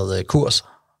har ændret kurs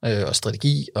og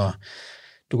strategi, og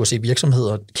du kan se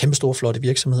virksomheder, kæmpe store, flotte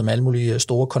virksomheder med alle mulige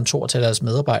store kontorer til deres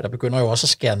medarbejdere, begynder jo også at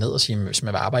skære ned og sige, hvis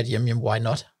man vil arbejde hjemme, why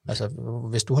not? Altså,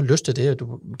 hvis du har lyst til det, og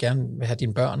du gerne vil have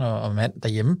dine børn og mand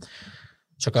derhjemme,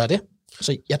 så gør det.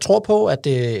 Så jeg tror på, at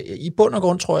i bund og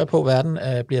grund tror jeg på, at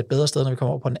verden bliver et bedre sted, når vi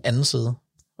kommer over på den anden side.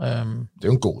 Det er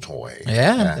jo en god, tror jeg.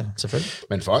 Ja, selvfølgelig.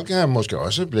 Men folk er måske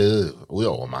også blevet,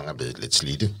 udover mange er blevet lidt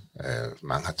slidte,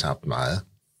 mange har tabt meget,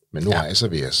 men nu rejser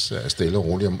vi os stille og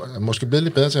roligt, og måske blevet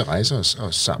lidt bedre til at rejse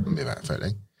os sammen i hvert fald,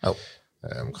 ikke?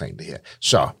 Omkring det her.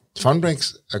 Så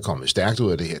Fundbreaks er kommet stærkt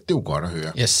ud af det her, det er jo godt at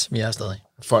høre. Yes, vi er stadig.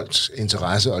 Folks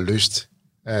interesse og lyst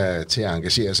til at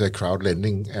engagere sig i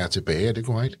crowdlending er tilbage, er det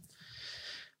korrekt?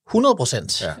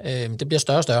 100%. Ja. Det bliver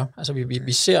større og større. Altså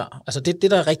vi ser, altså det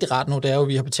der er rigtig rart nu, det er jo, at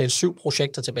vi har betalt 7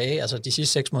 projekter tilbage. Altså de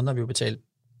sidste 6 måneder har vi jo betalt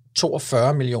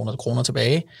 42 millioner kroner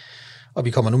tilbage, og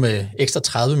vi kommer nu med ekstra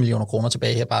 30 millioner kroner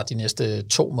tilbage her bare de næste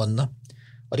 2 måneder.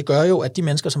 Og det gør jo, at de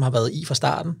mennesker, som har været i fra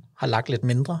starten, har lagt lidt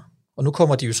mindre, og nu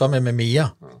kommer de jo så med mere.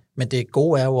 Men det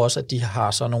gode er jo også, at de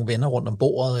har så nogle venner rundt om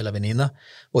bordet, eller veninder,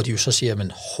 hvor de jo så siger,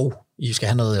 men I skal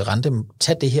have noget rente,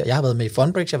 tag det her. Jeg har været med i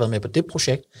Fundbreaks, jeg har været med på det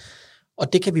projekt,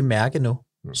 og det kan vi mærke nu.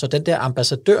 Så den der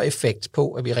ambassadøreffekt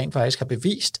på, at vi rent faktisk har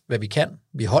bevist, hvad vi kan,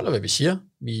 vi holder, hvad vi siger,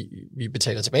 vi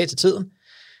betaler tilbage til tiden,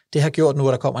 det har gjort nu,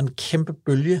 at der kommer en kæmpe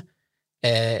bølge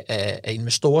af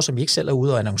investorer, som vi ikke selv er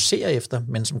ude og annoncere efter,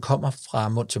 men som kommer fra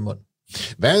mund til mund.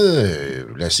 Hvad,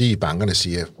 lad os sige, bankerne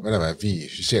siger,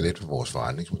 vi ser lidt på vores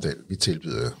forretningsmodel, vi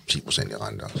tilbyder 10% i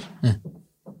rente også.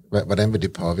 Hvordan vil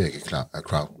det påvirke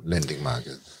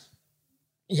crowdlending-markedet?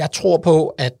 Jeg tror på,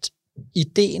 at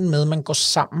ideen med, at man går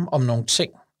sammen om nogle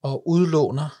ting og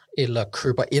udlåner eller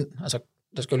køber ind, altså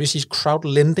der skal jo lige sige,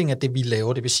 crowdlending er det, vi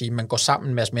laver, det vil sige, at man går sammen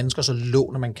med en masse mennesker, så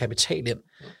låner man kapital ind.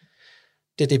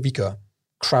 Det er det, vi gør.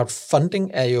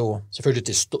 Crowdfunding er jo selvfølgelig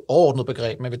det overordnede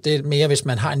begreb, men det er mere, hvis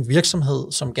man har en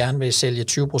virksomhed, som gerne vil sælge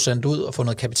 20% ud og få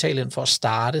noget kapital ind for at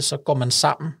starte, så går man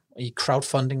sammen i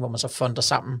crowdfunding, hvor man så funder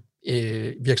sammen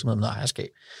virksomheden med ejerskab.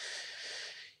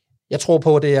 Jeg tror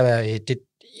på,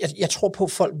 jeg tror på,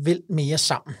 at folk vil mere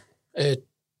sammen.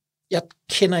 Jeg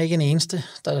kender ikke en eneste,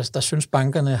 der synes,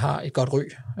 bankerne har et godt ry.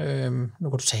 Nu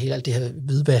kan du tage hele alt det her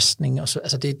hvidvaskning. Og så,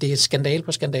 altså det er skandale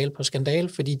på skandale på skandale,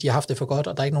 fordi de har haft det for godt,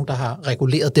 og der er ikke nogen, der har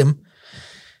reguleret dem.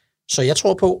 Så jeg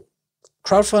tror på,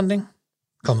 crowdfunding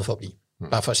kommet for at blive.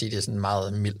 Bare for at sige det sådan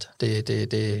meget mildt.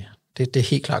 Det er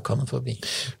helt klart kommet for at blive.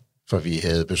 For vi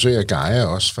havde besøg af Gaia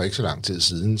også for ikke så lang tid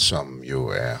siden, som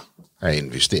jo er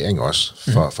investering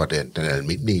også for den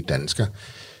almindelige dansker.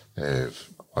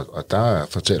 Og der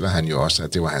fortæller han jo også,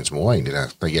 at det var hans mor egentlig,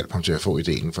 der hjalp ham til at få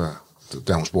ideen, for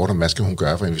da hun spurgte om, hvad skal hun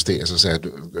gøre for at investere, så sagde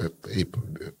jeg,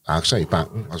 aktier i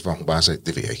banken, og så var hun bare sagde,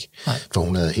 det vil jeg ikke. Nej. For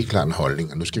hun havde helt klart en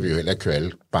holdning, og nu skal vi jo heller ikke køre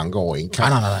alle banker over en kamp.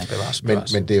 Nej,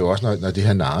 bevares. Men det er jo også, når det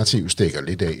her narrativ stikker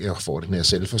lidt af, og får den her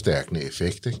selvforstærkende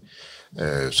effekt, ikke?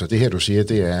 Så det her, du siger,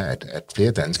 det er, at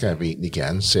flere danskere vil egentlig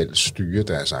gerne selv styre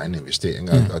deres egne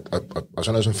investeringer, og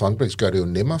sådan noget som Fundbreaks gør det jo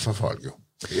nemmere for folk jo.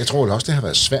 Jeg tror også, det har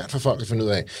været svært for folk at finde ud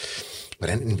af,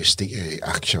 hvordan investere i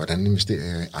aktier, hvordan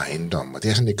investere i ejendom, og det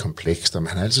er sådan lidt komplekst, og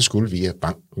man har altid skulle via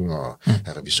banken og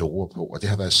have revisorer på, og det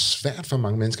har været svært for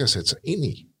mange mennesker at sætte sig ind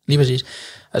i. Lige præcis.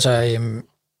 Altså,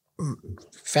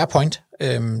 fair point.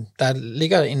 Der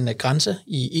ligger en grænse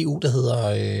i EU, der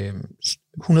hedder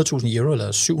 100.000 euro,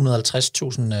 eller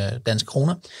 750.000 danske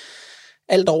kroner.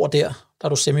 Alt over der er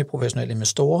du semiprofessionelle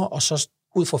investorer, og så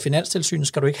ud fra Finanstilsynet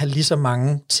skal du ikke have lige så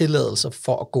mange tilladelser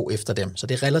for at gå efter dem. Så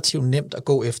det er relativt nemt at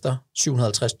gå efter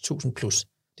 750.000 plus.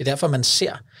 Det er derfor, man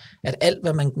ser, at alt,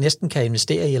 hvad man næsten kan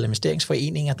investere i, eller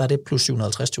investeringsforeninger, der er det plus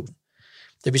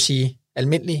 750.000. Det vil sige,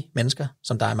 almindelige mennesker,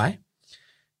 som dig og mig,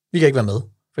 vi kan ikke være med.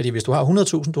 Fordi hvis du har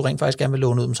 100.000, du rent faktisk gerne vil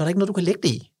låne ud dem, så er der ikke noget, du kan lægge det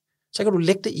i. Så kan du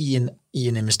lægge det i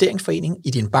en investeringsforening,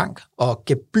 i din bank, og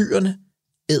gebyrerne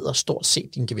æder stort set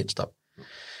din gevinst op.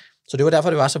 Så det var derfor,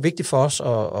 det var så vigtigt for os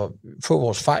at få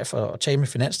vores fejl for at tale med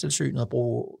Finanstilsynet og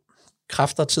bruge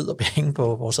kræfter, tid og penge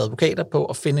på vores advokater på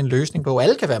at finde en løsning på, hvor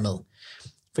alle kan være med.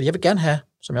 Fordi jeg vil gerne have,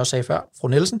 som jeg også sagde før, fru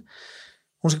Nielsen,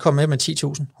 hun skal komme med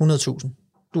 10.000,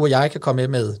 100.000. Du og jeg kan komme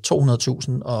med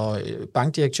 200.000, og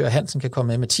bankdirektør Hansen kan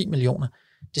komme med 10 millioner.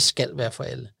 Det skal være for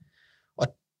alle. Og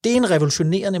det er en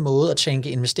revolutionerende måde at tænke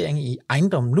investering i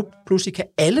ejendom. Nu pludselig kan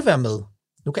alle være med.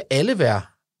 Nu kan alle være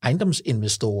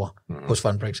ejendomsinvestorer hos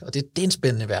Fundbreaks, og det er en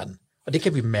spændende verden. Og det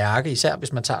kan vi mærke, især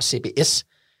hvis man tager CBS,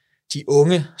 de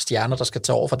unge stjerner, der skal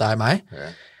tage over for dig og mig. Ja.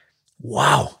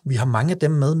 Wow, vi har mange af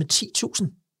dem med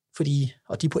 10.000,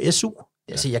 og de er på SU,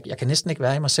 Altså, jeg kan næsten ikke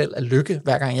være i mig selv af lykke,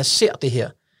 hver gang jeg ser det her.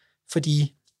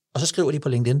 Fordi, og så skriver de på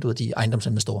LinkedIn, du ved, de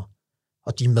ejendomsinvestorer,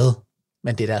 og de er med.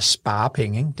 Men det er deres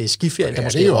sparepenge, ikke? Det er skiferie, der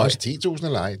måske det er jo også 10.000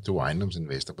 eller ej, du er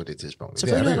ejendomsinvestor på det tidspunkt.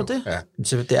 Selvfølgelig er du det. Ja.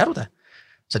 Så det er du da.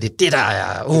 Så det er det, der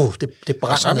er... det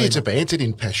brænder. Og så er vi tilbage til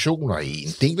din passion, og en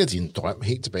del af din drøm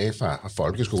helt tilbage fra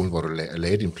folkeskolen, hvor du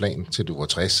lagde din plan til du var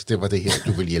 60. Det var det her,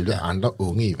 du vil hjælpe andre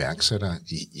unge iværksættere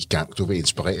i gang. Du vil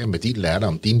inspirere med din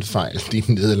lærdom, dine fejl,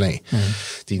 dine nederlag,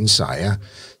 dine sejre.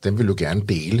 Den vil du gerne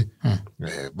dele.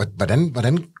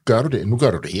 Hvordan gør du det? Nu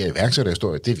gør du det her i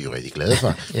iværksætterhistorie, det er vi jo rigtig glade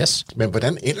for. Yes. Men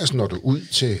hvordan ellers når du ud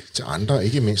til andre,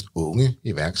 ikke mindst unge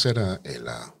iværksættere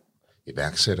eller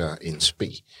iværksættere en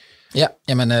spe? Ja,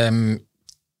 jamen,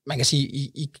 man kan sige,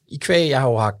 i kvæg, jeg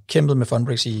har kæmpet med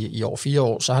Fundbrix i over 4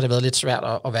 år, så har det været lidt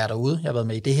svært at være derude. Jeg har været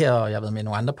med i det her, og jeg har været med i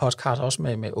nogle andre podcasts, også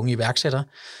med unge iværksættere,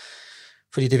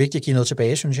 fordi det er vigtigt at give noget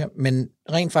tilbage, synes jeg. Men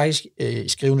rent faktisk, i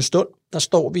skrivende stund, der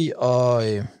står vi, og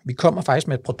vi kommer faktisk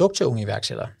med et produkt til unge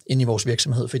iværksættere ind i vores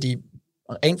virksomhed, fordi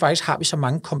rent faktisk har vi så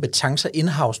mange kompetencer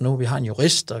in-house nu. Vi har en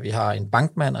jurist, og vi har en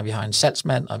bankmand, og vi har en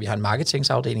salgsmand, og vi har en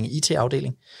marketingsafdeling, en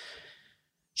IT-afdeling.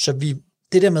 Så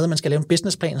det der med, at man skal lave en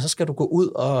businessplan, så skal du gå ud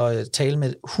og tale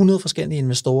med 100 forskellige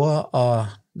investorer, og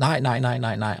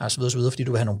nej, og så videre, fordi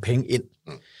du vil have nogle penge ind.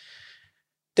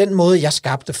 Den måde, jeg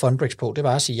skabte Fundbrix på, det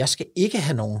var at sige, jeg skal ikke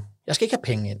have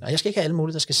penge ind, og jeg skal ikke have alle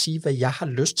mulige, der skal sige, hvad jeg har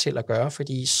lyst til at gøre,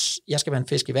 fordi jeg skal være en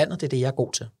fisk i vandet, det er det, jeg er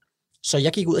god til. Så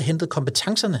jeg gik ud og hentede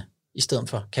kompetencerne i stedet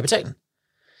for kapitalen.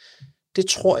 Det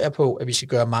tror jeg på, at vi skal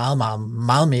gøre meget, meget,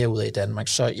 meget mere ud af i Danmark.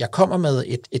 Så jeg kommer med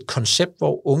et koncept,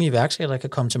 hvor unge iværksættere kan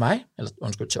komme til mig,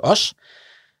 eller til os,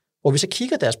 hvor vi så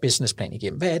kigger deres businessplan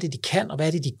igennem. Hvad er det, de kan, og hvad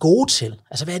er det, de er gode til?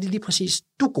 Altså, hvad er det lige præcis,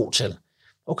 du er god til?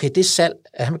 Okay, det er salg,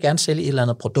 at han vil gerne sælge et eller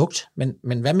andet produkt,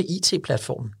 men hvad med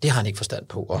IT-platformen? Det har han ikke forstand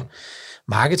på, og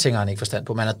marketing har han ikke forstand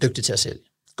på, man er dygtig til at sælge.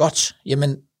 Godt,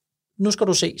 jamen, nu skal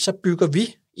du se, så bygger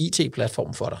vi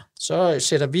IT-platformen for dig. Så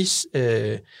sætter vi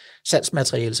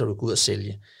salgsmateriale, så du går ud og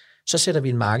sælge. Så sætter vi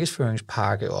en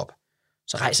markedsføringspakke op.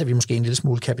 Så rejser vi måske en lille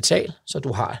smule kapital, så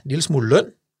du har en lille smule løn,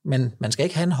 men man skal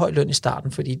ikke have en høj løn i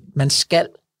starten, fordi man skal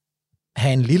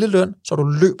have en lille løn, så du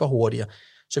løber hurtigere.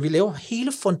 Så vi laver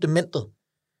hele fundamentet.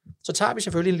 Så tager vi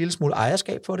selvfølgelig en lille smule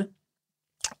ejerskab på det,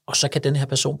 og så kan den her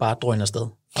person bare drøne afsted.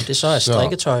 Om det så er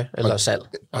strikketøj eller salg.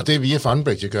 Og det er via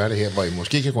Fundbrix, jeg gør det her, hvor I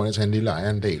måske kan gå ind og tage en lille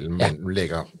ejerandel, men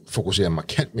fokuserer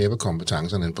markant mere på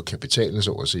kompetencerne end på kapitalen,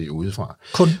 så at sige, udefra.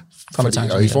 Kun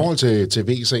kompetencer. Og i forhold til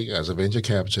VC, altså venture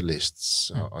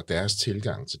capitalists og deres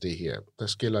tilgang til det her, der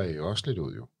skiller I jo også lidt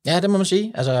ud jo. Ja, det må man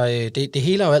sige. Altså, det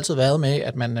hele har jo altid været med,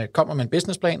 at man kommer med en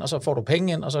businessplan, og så får du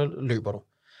penge ind, og så løber du.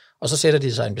 Og så sætter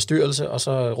de sig en bestyrelse, og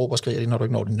så råber og skriger de, når du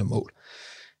ikke når dine mål.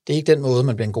 Det er ikke den måde,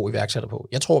 man bliver en god iværksætter på.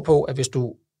 Jeg tror på, at hvis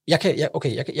du... Jeg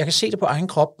kan se det på egen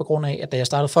krop, på grund af, at da jeg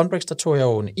startede Fundbrix, der tog jeg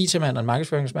jo en IT-mand, og en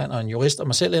markedsføringsmand, og en jurist og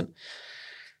mig selv ind.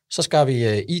 Så skar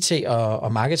vi IT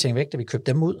og marketing væk, da vi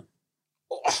købte dem ud.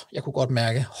 Jeg kunne godt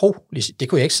mærke, det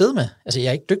kunne jeg ikke sidde med. Altså, jeg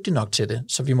er ikke dygtig nok til det,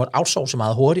 så vi måtte outsource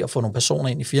meget hurtigt og få nogle personer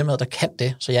ind i firmaet, der kan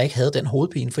det, så jeg ikke havde den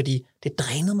hovedpine, fordi det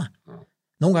drænede mig.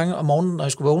 Nogle gange om morgenen, når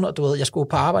jeg skulle vågne, og jeg skulle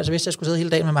på arbejde, så vidste jeg skulle sidde hele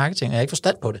dagen med marketing, og jeg har ikke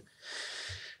forstand på det.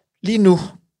 Lige nu,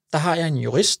 der har jeg en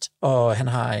jurist, og han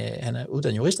er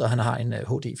uddannet jurist, og han har en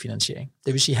HD-finansiering.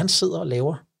 Det vil sige, at han sidder og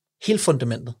laver hele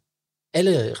fundamentet.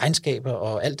 Alle regnskaber,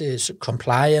 og alt det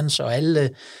compliance, og alle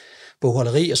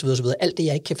bogholderi, osv. Alt det,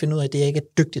 jeg ikke kan finde ud af, det jeg ikke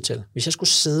er dygtig til. Hvis jeg skulle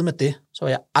sidde med det, så var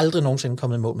jeg aldrig nogensinde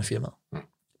kommet i mål med firmaet.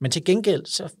 Men til gengæld,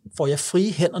 så får jeg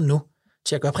frie hænder nu,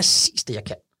 til at gøre præcis det, jeg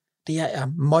kan. Det, jeg er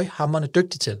møghamrende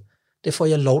dygtig til, det får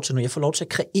jeg lov til nu. Jeg får lov til at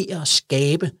kreere og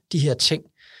skabe de her ting.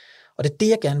 Og det er det,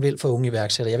 jeg gerne vil for unge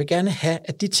iværksættere. Jeg vil gerne have,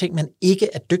 at de ting, man ikke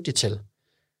er dygtig til,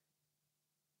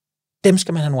 dem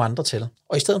skal man have nogle andre til.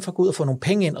 Og i stedet for at gå ud og få nogle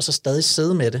penge ind, og så stadig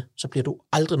sidde med det, så bliver du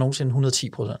aldrig nogensinde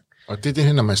 110%. Og det er det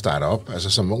her, når man starter op, altså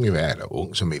som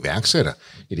ung som iværksætter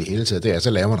i det hele taget, det er, så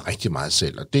laver man rigtig meget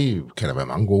selv. Og det kan der være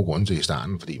mange gode grunde til i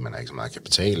starten, fordi man har ikke så meget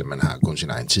kapital, man har kun sin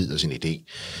egen tid og sin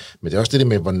idé. Men det er også det der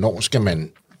med, hvornår skal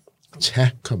man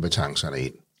tage kompetencerne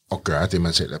ind og gøre det,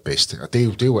 man selv er bedst. Og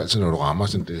det er jo altid, når du rammer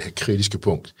sådan det her kritiske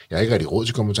punkt. Jeg har ikke rigtig råd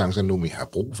til kompetencerne nu, men jeg har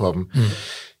brug for dem.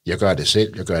 Jeg gør det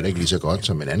selv, jeg gør det ikke lige så godt,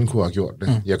 som en anden kunne have gjort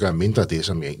det. Jeg gør mindre det,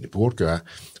 som jeg egentlig burde gøre.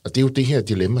 Og det er jo det her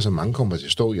dilemma, som mange kommer til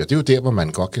at stå i. Og det er jo der, hvor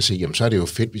man godt kan sige, jamen så er det jo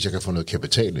fedt, hvis jeg kan få noget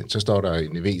kapital ind. Så står der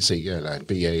en VC eller en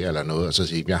BA eller noget, og så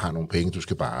siger jeg har nogle penge, du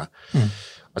skal bare.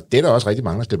 Og det er der også rigtig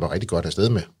mange, der slipper rigtig godt afsted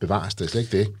med. Bevares, det er slet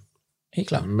ikke det. Helt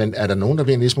klart. Men er der nogen, der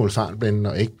bliver en lille smule fartblinde,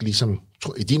 og ikke ligesom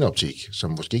i din optik,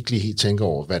 som måske ikke lige helt tænker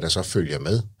over, hvad der så følger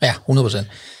med? Ja, 100%.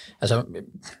 Altså,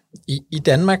 i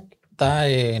Danmark, der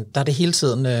er det hele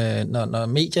tiden, når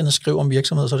medierne skriver om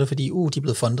virksomheder, så er det fordi, de er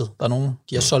blevet fundet. Der er nogen,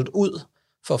 de har solgt ud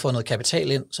for at få noget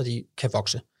kapital ind, så de kan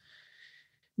vokse.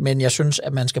 Men jeg synes,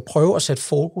 at man skal prøve at sætte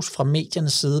fokus fra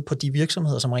mediernes side på de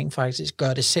virksomheder, som rent faktisk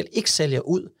gør det selv, ikke sælger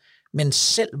ud, men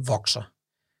selv vokser.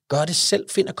 Gør det selv,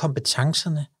 finder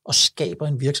kompetencerne og skaber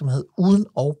en virksomhed uden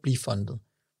at blive fundet.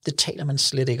 Det taler man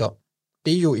slet ikke om.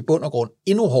 Det er jo i bund og grund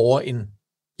endnu hårdere end...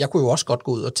 Jeg kunne jo også godt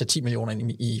gå ud og tage 10 millioner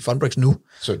ind i Fundbrix nu.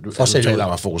 Så du taler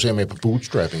om at fokusere med på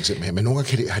bootstrapping simpelthen, men nogle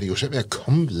gange har de jo selv været at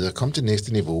komme videre, komme til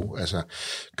næste niveau, altså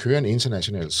køre en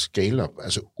international scale-up,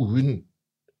 altså uden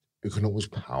økonomisk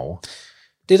power.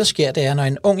 Det, der sker, det er, når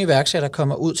en ung iværksætter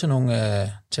kommer ud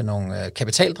til nogle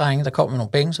kapitaldrenge, der kommer med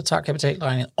nogle penge, så tager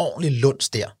kapitaldrengen en ordentlig lunds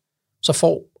der. Så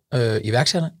får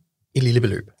iværksætterne et lille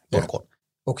beløb på grund.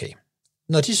 Okay.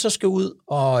 Når de så skal ud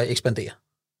og ekspandere,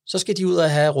 så skal de ud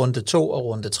og have runde 2 og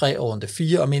runde 3 og runde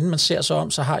 4, og inden man ser sig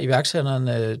om, så har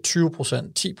iværksætterne 20%,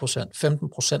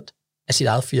 10%, 15% af sit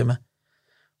eget firma.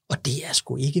 Og det er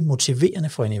sgu ikke motiverende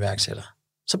for en iværksætter.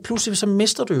 Så pludselig så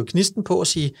mister du jo knisten på at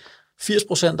sige,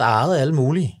 80% er ejet af alle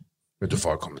mulige. Men du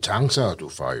får kompetencer, og du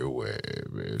får jo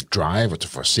drive, og du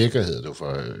får sikkerhed, du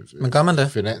får men gør man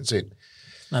det? Finans ind.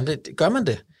 Nej, det gør man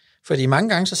det. Fordi mange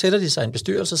gange så sætter de sig i en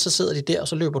bestyrelse, så sidder de der, og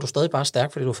så løber du stadig bare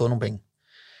stærkt, fordi du har fået nogle penge.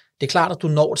 Det er klart, at du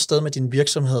når et sted med din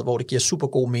virksomhed, hvor det giver super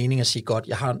god mening at sige, godt,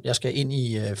 jeg skal ind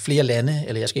i flere lande,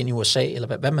 eller jeg skal ind i USA,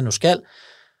 eller hvad man nu skal.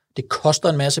 Det koster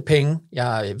en masse penge.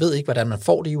 Jeg ved ikke, hvordan man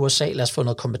får det i USA. Lad os få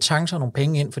noget kompetence og nogle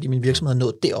penge ind, fordi min virksomhed er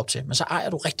nået derop til. Men så ejer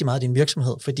du rigtig meget af din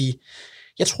virksomhed, fordi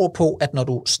jeg tror på, at når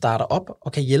du starter op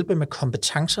og kan hjælpe med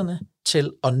kompetencerne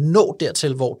til at nå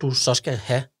dertil, hvor du så skal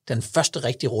have den første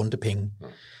rigtige runde penge,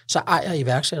 så ejer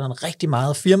iværksætteren rigtig meget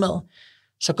af firmaet,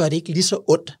 så gør det ikke lige så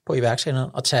ondt på iværksætteren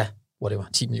at tage,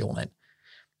 10 millioner ind.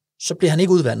 Så bliver han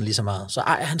ikke udvandet lige så meget. Så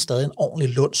ejer han stadig en ordentlig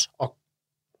lunds, og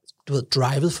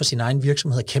drivet for sin egen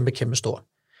virksomhed er kæmpe stor.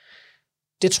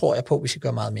 Det tror jeg på, vi skal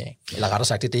gøre meget mere af. Eller rettere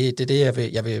sagt, det er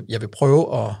det, jeg vil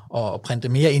prøve at printe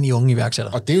mere ind i unge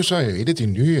iværksættere. Og det er jo så et af de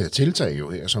nye tiltag jo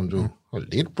her, som du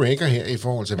lidt breaker her i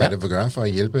forhold til, hvad det vil gøre for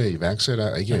at hjælpe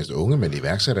iværksættere, ikke mindst unge, men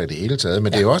iværksættere i det hele taget.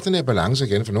 Men det er jo også den her balance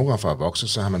igen, for nogle gange for at vokse,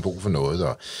 så har man brug for noget,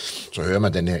 og så hører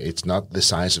man den her, it's not the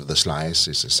size of the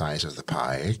slice, it's the size of the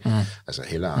pie, ikke? Altså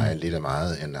hellere eje lidt af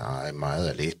meget, end eje meget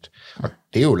af lidt. Og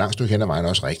det er jo langt stykke hen ad vejen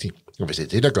også rigtigt. Og hvis det er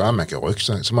det, der gør, at man kan rykke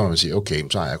sig, så må man sige, okay,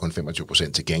 så er jeg kun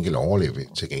 25%, til gengæld overlever vi,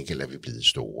 til gengæld er vi blevet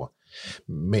store.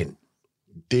 Men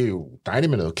det er jo dejligt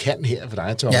med noget kan her for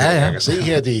dig, Tom. Ja. Jeg kan se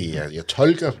her, jeg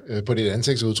tolker på dit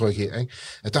ansigtsudtryk her, ikke?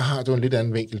 At der har du en lidt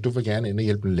anden vinkel. Du vil gerne ind og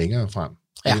hjælpe dem længere frem.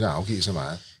 Det der afgiver så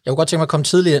meget. Jeg kunne godt tænke mig at komme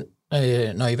tidligt ind,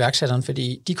 når iværksætteren,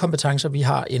 fordi de kompetencer, vi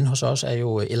har inde hos os, er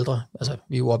jo ældre. Altså,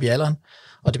 vi er jo oppe i alderen.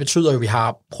 Og det betyder jo, at vi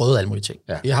har prøvet alle mulige ting.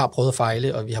 Ja. Vi har prøvet at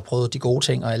fejle, og vi har prøvet de gode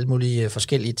ting, og alle mulige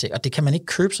forskellige ting. Og det kan man ikke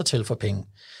købe sig til for penge.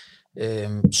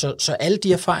 Så alle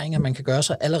de erfaringer, man kan gøre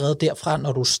sig allerede derfra,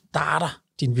 når du starter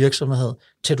din virksomhed,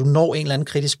 til du når en eller anden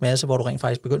kritisk masse, hvor du rent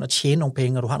faktisk begynder at tjene nogle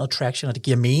penge, og du har noget traction, og det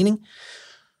giver mening.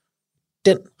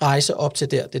 Den rejse op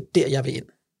til der, det er der, jeg vil ind.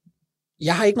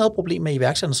 Jeg har ikke noget problem med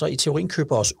iværksætterne, så i teorien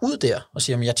køber os ud der, og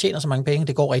siger, at jeg tjener så mange penge,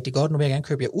 det går rigtig godt, nu vil jeg gerne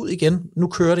købe jer ud igen. Nu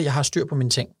kører det, jeg har styr på mine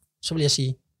ting. Så vil jeg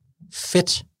sige,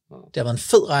 fedt. Det har været en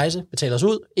fed rejse, betaler os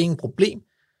ud, ingen problem.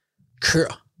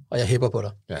 Kør, og jeg hæpper på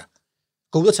dig. Ja.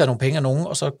 Gå ud og tage nogle penge af nogen,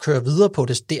 og så køre videre på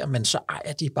det der, men så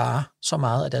ejer de bare så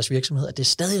meget af deres virksomhed, at det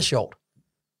stadig er sjovt.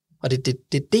 Og det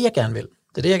er det, jeg gerne vil.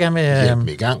 Det er det, jeg gerne vil... Hjælp dem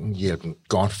i gang, hjælp dem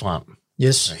godt frem,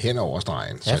 hen over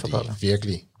stregen, så de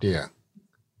virkelig bliver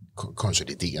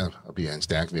konsolideret og bliver en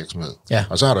stærk virksomhed. Ja.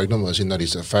 Og så har du ikke noget måde at sige, når de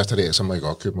så først er der, så må I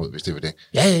godt købe mod, hvis det vil det.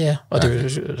 Ja. Og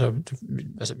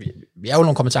vi er jo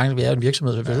nogle kompetencer, vi er en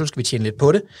virksomhed, så selvfølgelig skal vi tjene lidt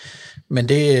på det, men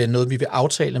det er noget, vi vil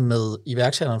aftale med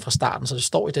iværksætteren fra starten, så det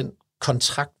står i den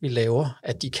kontrakt, vi laver,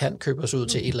 at de kan købe os ud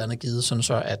til et eller andet givet, sådan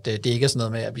så at det ikke er sådan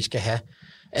noget med, at vi skal have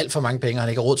alt for mange penge, og han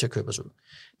ikke har råd til at købe os ud.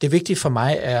 Det vigtige for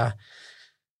mig er,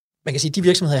 man kan sige, de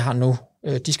virksomheder, jeg har nu,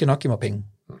 de skal nok give mig penge.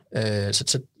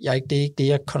 Så det er ikke det,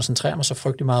 jeg koncentrerer mig så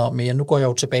frygtelig meget om mere. Nu går jeg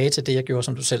jo tilbage til det, jeg gjorde,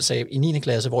 som du selv sagde, i 9.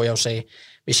 klasse, hvor jeg jo sagde,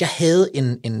 hvis jeg havde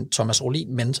en Thomas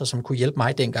Rolin mentor, som kunne hjælpe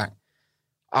mig dengang,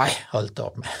 hold da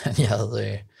op, man.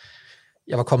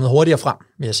 Jeg var kommet hurtigere frem,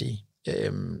 vil jeg sige.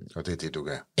 Og det er det, du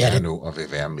kan være nu, og vil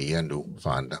være mere nu for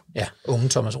andre. Ja, unge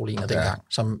Thomas Roliner dengang,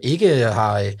 som ikke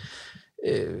har,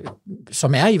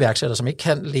 som er iværksætter, som ikke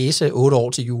kan læse 8 år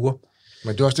til jura.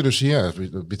 Men det er også det, du siger,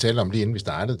 vi talte om lige inden vi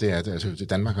startede, det er, at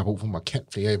Danmark har brug for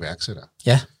markant flere iværksættere.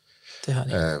 Ja, det har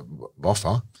det.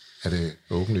 Hvorfor? Er det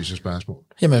åbenlyse spørgsmål?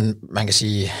 Jamen, man kan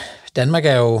sige, Danmark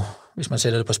er jo, hvis man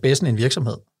sætter det på spidsen, en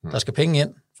virksomhed. Der skal penge ind,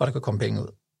 for der kan komme penge ud.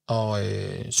 Og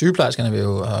sygeplejerskerne vil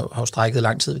jo have strækket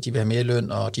lang tid, de vil have mere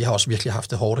løn, og de har også virkelig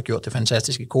haft det hårdt og gjort det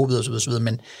fantastisk i covid og så videre,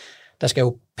 men der skal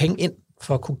jo penge ind,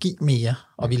 for at kunne give mere,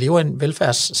 og vi lever i en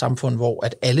velfærdssamfund, hvor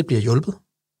at alle bliver hjulpet,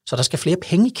 så der skal flere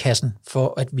penge i kassen,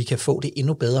 for at vi kan få det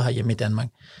endnu bedre herhjemme i Danmark.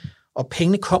 Og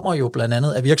pengene kommer jo blandt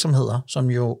andet af virksomheder,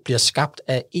 som jo bliver skabt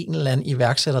af en eller anden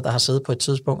iværksætter, der har siddet på et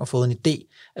tidspunkt og fået en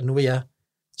idé, at nu vil jeg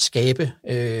skabe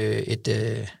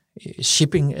et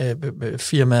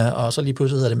shipping-firma, og så lige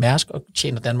pludselig hedder det Mærsk, og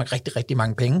tjener Danmark rigtig, rigtig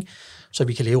mange penge, så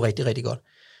vi kan leve rigtig, rigtig godt.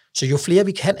 Så jo flere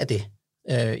vi kan af det,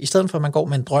 i stedet for at man går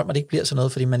med en drøm, og det ikke bliver til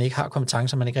noget, fordi man ikke har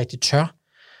kompetencer, man ikke rigtig tør,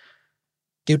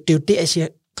 det er jo der, jeg siger,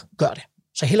 gør det.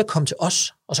 Så hellere komme til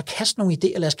os, og så kaste nogle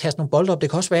idéer, lad os kaste nogle bolde op. Det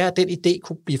kan også være, at den idé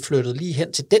kunne blive flyttet lige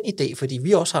hen til den idé, fordi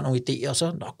vi også har nogle idéer, og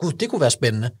så, det kunne være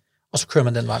spændende. Og så kører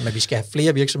man den vej, men vi skal have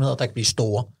flere virksomheder, der kan blive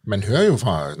store. Man hører jo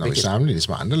fra, når vi sammenligner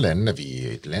med andre lande, at vi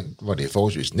er et land, hvor det er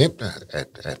forholdsvis nemt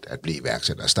at blive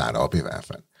iværksætter og starte op i hvert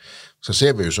fald. Så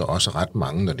ser vi jo så også ret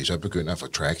mange, når de så begynder at få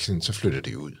traction, så flytter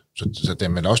de ud. Så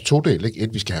det er også todelt,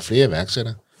 ikke? Vi skal have flere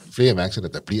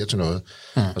iværksættere, der bliver til noget,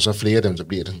 og så flere af dem, der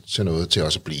bliver til noget, til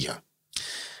også at blive her.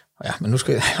 Ja, men nu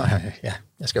skal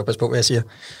jeg skal jo passe på, hvad jeg siger.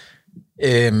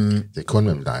 Det er kun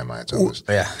mellem dig og mig, Thomas.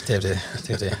 Ja, det er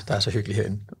det. Der er så hyggeligt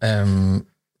herinde.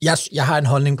 Jeg har en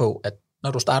holdning på, at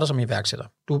når du starter som iværksætter,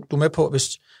 du er med på,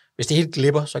 hvis det helt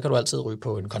glipper, så kan du altid ryge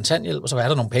på en kontanthjælp, og så er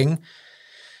der nogle penge.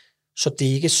 Så det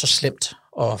er ikke så slemt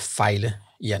at fejle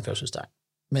i anførselstegn.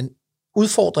 Men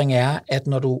udfordringen er, at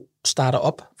når du starter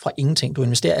op fra ingenting, du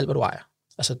investerer alt, hvad du ejer.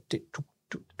 Altså,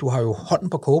 du har jo hånden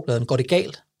på kogebladen. Går det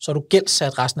galt, så er du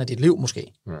gældsat resten af dit liv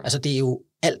måske. Ja. Altså, det er jo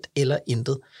alt eller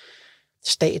intet.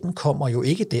 Staten kommer jo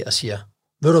ikke der og siger,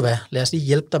 ved du hvad, lad os lige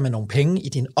hjælpe dig med nogle penge i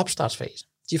din opstartsfase.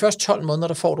 De første 12 måneder,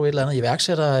 der får du et eller andet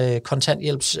iværksætter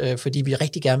kontanthjælps, fordi vi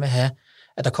rigtig gerne vil have,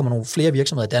 at der kommer nogle flere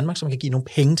virksomheder i Danmark, som kan give nogle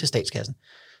penge til statskassen.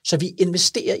 Så vi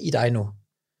investerer i dig nu.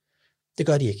 Det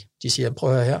gør de ikke. De siger, prøv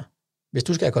at høre her, hvis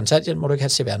du skal have kontanthjælp, må du ikke have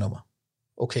et CVR-nummer.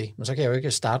 Okay, men så kan jeg jo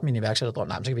ikke starte min iværksætterdrøm.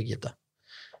 Nej, men så kan vi ikke hjælpe dig.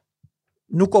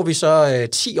 Nu går vi så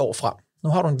 10 år frem. Nu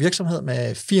har du en virksomhed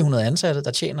med 400 ansatte,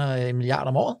 der tjener 1 milliard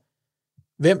om året.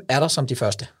 Hvem er der som de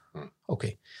første?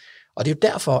 Okay. Og det er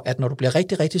jo derfor, at når du bliver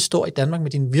rigtig, rigtig stor i Danmark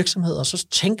med dine virksomheder, så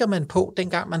tænker man på,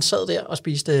 dengang man sad der og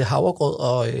spiste havregrød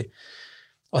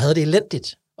og havde det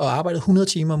elendigt, og arbejdede 100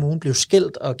 timer om ugen, blev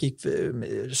skilt og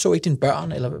så ikke dine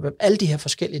børn, eller alle de her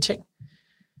forskellige ting.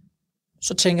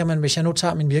 Så tænker man, hvis jeg nu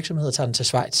tager min virksomhed og tager den til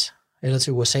Schweiz, eller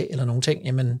til USA, eller nogle ting,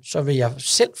 jamen, så vil jeg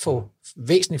selv få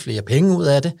væsentligt flere penge ud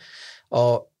af det,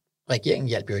 og regeringen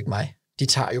hjælper jo ikke mig. De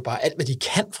tager jo bare alt, hvad de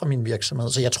kan fra min virksomhed,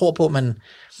 så jeg tror på, man...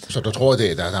 Så du tror, at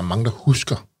der er mange, der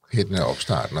husker hen af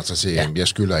opstarten, og så siger, at jeg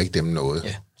skylder ikke dem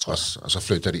noget, og så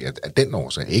flytter de af den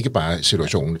årsag, ikke bare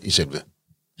situationen i selve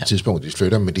tidspunkt, de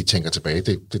flytter, men de tænker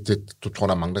tilbage. Du tror,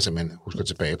 der er mange, der simpelthen husker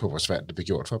tilbage på, hvor svært det blev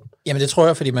gjort for dem? Jamen det tror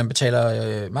jeg, fordi man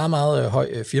betaler meget, meget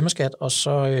høj firmaskat, og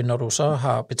så når du så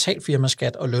har betalt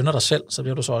firmaskat og lønner dig selv, så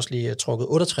bliver du så også lige trukket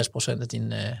 68%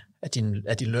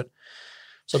 af din løn.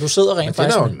 Så du sidder rent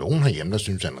faktisk... Men det er jo nogen herhjemme, der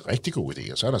synes, det er en rigtig god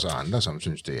idé, og så er der så andre, som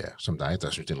synes, det er som dig, der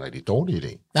synes, det er en rigtig dårlig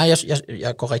idé. Nej,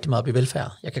 jeg går rigtig meget op i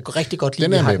velfærd. Jeg kan gå rigtig godt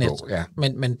lide at have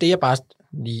net. Men det, jeg bare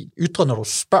lige ytrer, når du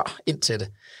spørger ind til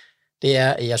det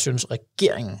er, at jeg synes,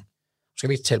 regeringen, skal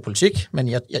vi ikke tale politik, men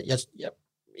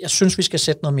jeg synes, vi skal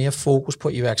sætte noget mere fokus på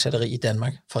iværksætteri i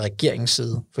Danmark fra regeringens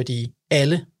side, fordi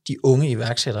alle de unge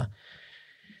iværksættere,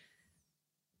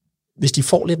 hvis de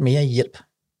får lidt mere hjælp,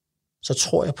 så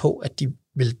tror jeg på, at de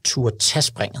vil turde tage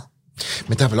springet.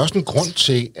 Men der er vel også en grund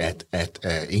til, at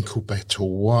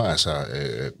inkubatorer, altså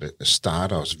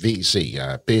startups,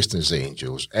 VC'er, business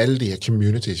angels, alle de her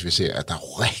communities, vi ser, at der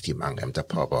er rigtig mange af dem, der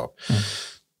popper op.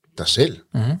 Dig selv.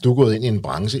 Du er gået ind i en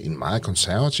branche, en meget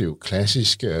konservativ,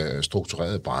 klassisk,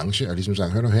 struktureret branche, og ligesom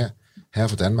sagt, hør nu her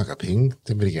for Danmark er penge,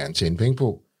 det vil jeg gerne tjene penge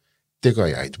på. Det gør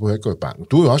jeg ikke. Du behøver ikke gå i banken.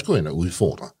 Du er jo også gået ind og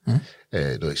udfordre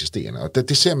noget eksisterende. Og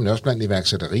det ser man også blandt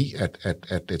iværksætteri,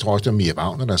 at jeg tror også, det var Mia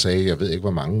Wagner, der sagde, jeg ved ikke,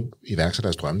 hvor mange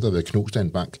iværksætteres drømme, der har været knust af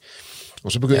en bank.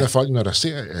 Og så begynder folk, når der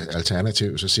ser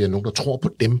alternativ, så siger nogen, der tror på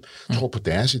dem, tror på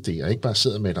deres idéer, ikke bare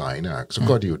sidder med et regneark, så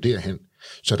går de jo derhen.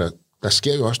 Så der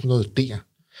sker jo også noget der.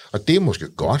 Og det er måske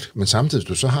godt, men samtidig, hvis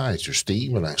du så har et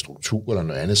system, eller en struktur, eller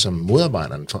noget andet, som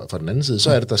modarbejder den fra den anden side,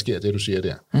 så er det, der sker det, du siger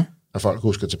der. Og folk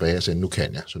husker tilbage og siger, nu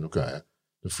kan jeg, så nu gør jeg,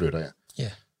 nu flytter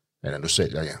jeg. Eller nu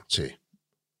sælger jeg til.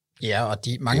 Ja, og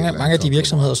mange af de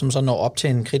virksomheder, som så når op til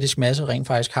en kritisk masse, rent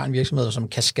faktisk har en virksomhed, som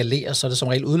kan skalere, så er det som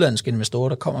regel udlandske investorer,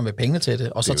 der kommer med penge til det,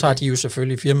 og så tager de jo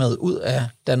selvfølgelig firmaet ud af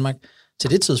Danmark til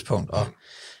det tidspunkt, og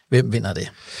hvem vinder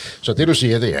det? Så det, du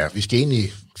siger, det er, at vi skal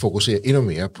egentlig fokusere endnu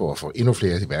mere på at få endnu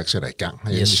flere iværksættere i gang.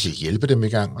 Vi skal hjælpe dem i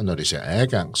gang, og når de så er i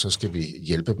gang, så skal vi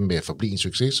hjælpe dem med at forblive en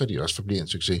succes, så de også forbliver en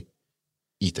succes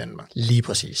i Danmark. Lige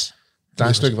præcis. Der er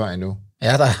et stykke vej nu.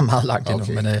 Ja, der er meget langt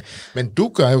endnu. Men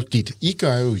du gør jo I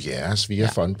gør jo jeres via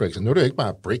Fundbrix. Nu er det jo ikke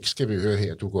bare Brix, skal vi høre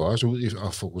her. Du går også ud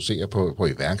og fokuserer på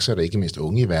iværksættere, ikke mindst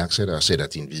unge iværksættere, og sætter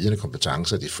dine vidende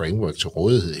kompetencer, dit framework til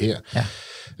rådighed her.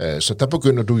 Ja. Så der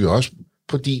begynder du jo også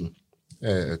på din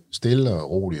stille og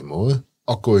rolige måde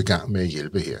at gå i gang med at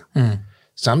hjælpe her.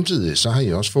 Samtidig så har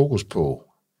I også fokus på,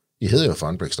 I hedder jo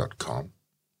fundbrix.com.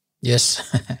 Yes.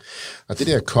 Og det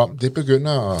der det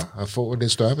begynder at få en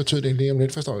lidt større betydning lige om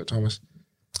lidt, forstår jeg, Thomas?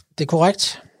 Det er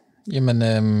korrekt. Jamen,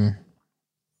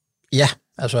 ja,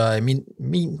 altså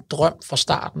min drøm fra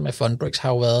starten med Fundbrix har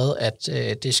jo været, at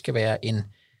det skal være en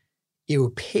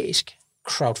europæisk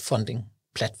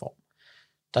crowdfunding-platform.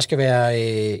 Der skal være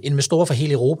investorer fra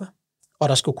hele Europa, og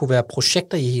der skal kunne være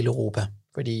projekter i hele Europa,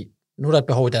 fordi nu er der et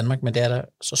behov i Danmark, men det er der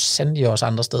så sandelig også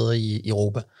andre steder i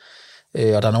Europa.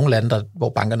 Og der er nogle lande, hvor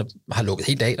bankerne har lukket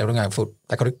helt af, der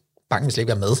kan du ikke, banken slet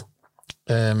ikke være med.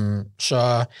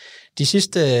 Så de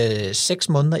sidste 6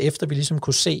 måneder efter, vi ligesom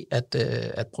kunne se,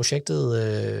 at projektet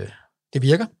det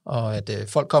virker, og at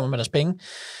folk kommer med deres penge,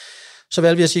 så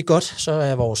valgte vi at sige, godt, så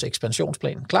er vores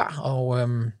ekspansionsplan klar, og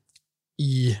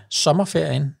i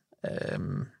sommerferien,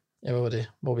 hvad var det,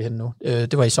 hvor er vi henne nu?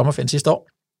 Det var i sommerferien sidste år.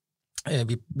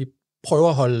 Vi prøver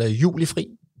at holde juli fri,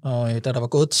 og da der var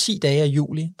gået 10 dage af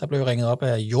juli, der blev ringet op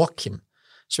af Joachim,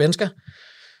 svensker,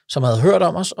 som havde hørt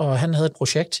om os, og han havde et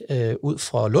projekt ud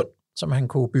fra Lund, som han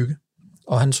kunne bygge.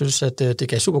 Og han synes, at det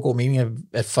gav super god mening,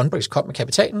 at Fundbrix kom med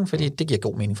kapitalen, fordi det giver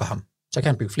god mening for ham. Så kan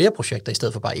han bygge flere projekter i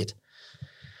stedet for bare et.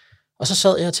 Og så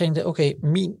sad jeg og tænkte, okay,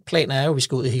 min plan er jo, at vi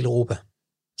skal ud i hele Europa.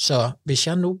 Så hvis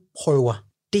jeg nu prøver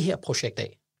det her projekt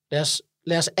af,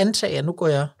 lad os antage, at nu går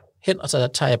jeg hen, og så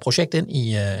tager jeg projekt ind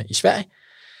i Sverige,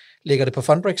 lægger det på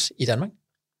Fundbrix i Danmark,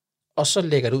 og så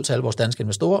lægger det ud til alle vores danske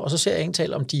investorer, og så ser jeg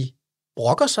egentlig om de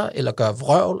brokker sig, eller gør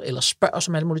vrøvl, eller spørger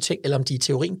som alle mulige ting, eller om de i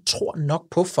teorien tror nok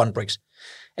på Fundbrix,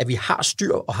 at vi har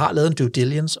styr, og har lavet en due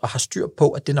diligence, og har styr på,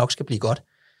 at det nok skal blive godt.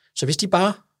 Så hvis de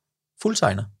bare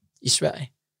fuldtegner i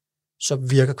Sverige, så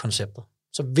virker konceptet.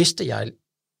 Så vidste jeg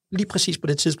lige præcis på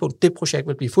det tidspunkt, det projekt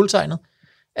ville blive fuldtegnet,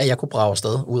 at jeg kunne brage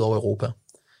afsted ud over Europa.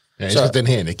 Jeg elsker den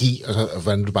her energi, og så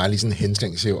hvordan du bare lige sådan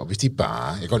henslænger sig over. Hvis de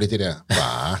bare, jeg går lidt det der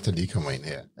bare, der lige kommer ind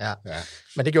her. Ja.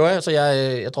 Men det gjorde jeg, så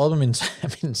jeg droppede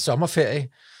min sommerferie.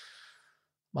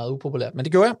 Meget upopulært, men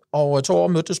det gjorde jeg. Og 2 år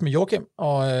mødtes med Joachim,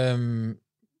 og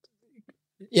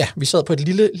vi sad på et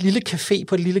lille café,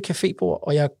 på et lille cafébord,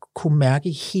 og jeg kunne mærke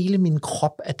i hele min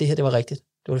krop, at det her, det var rigtigt.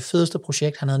 Det var det fedeste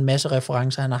projekt, han havde en masse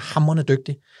referencer, han er hamrende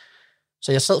dygtig.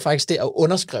 Så jeg sad faktisk der og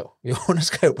underskrev. Vi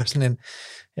underskrev på sådan en,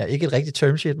 ikke et rigtigt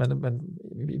term sheet, men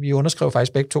vi underskrev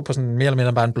faktisk begge to på sådan mere eller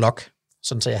mindre bare en blog.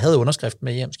 Sådan, så jeg havde underskrift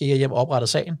med hjem. Så gik jeg hjem og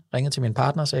oprettede sagen, ringede til min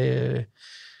partner og sagde,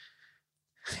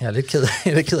 jeg er lidt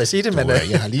ked af at sige det, men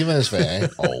jeg har lige været i Sverige.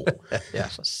 Ja,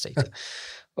 for satan.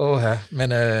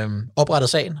 Men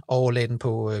oprettede sagen og lagde den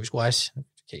på, vi skulle rejse, kan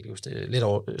jeg ikke huske det, lidt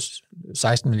over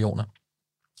 16 millioner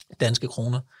danske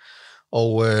kroner.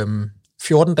 Og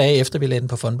 14 dage efter vi lagde den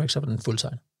på Fundbrix, så var den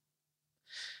fuldtegnet.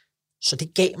 Så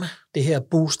det gav mig det her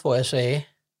boost, hvor jeg sagde, jeg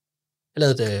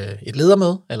lavede et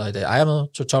ledermøde, eller et ejermøde,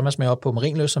 tog Thomas med op på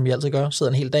Marienløs, som vi altid gør,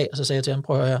 sidder en hel dag, og så sagde jeg til ham,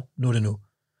 prøv at høre her, nu er det nu.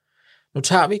 Nu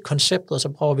tager vi konceptet, og så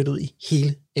prøver vi det ud i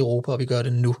hele Europa, og vi gør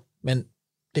det nu. Men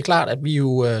det er klart, at vi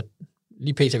jo,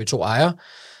 lige pt. Vi 2 ejere,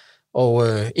 og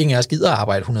ingen af os gider at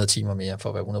arbejde 100 timer mere, for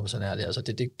at være 100% ærlig. Altså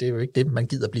det er jo ikke det, man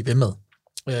gider at blive ved med.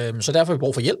 Så derfor har vi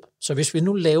brug for hjælp. Så hvis vi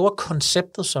nu laver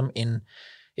konceptet som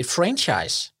et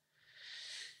franchise,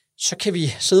 så kan vi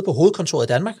sidde på hovedkontoret i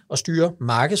Danmark og styre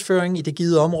markedsføring i det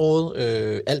givet område,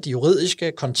 alt det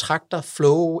juridiske, kontrakter,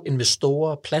 flow,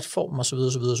 investorer, platform osv.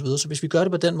 Så hvis vi gør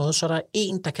det på den måde, så er der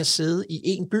en, der kan sidde i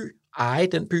en by, eje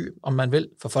den by, om man vil,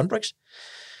 for Fundbrix,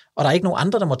 og der er ikke nogen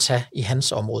andre, der må tage i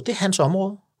hans område. Det er hans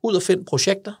område. Ud og finde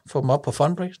projekter, få dem op på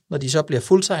Fundbrix. Når de så bliver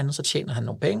fuldtegnet, så tjener han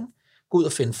nogle penge. Gå ud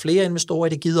og finde flere investorer i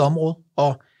det givet område,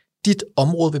 og dit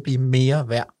område vil blive mere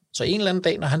værd. Så en eller anden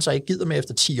dag, når han så ikke gider med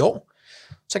efter 10 år,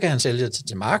 så kan han sælge det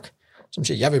til Mark, som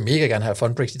siger, jeg vil mega gerne have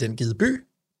Fundbrix i den givet by,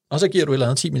 og så giver du et eller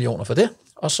andet 10 millioner for det,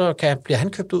 og så bliver han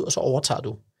købt ud, og så overtager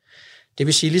du. Det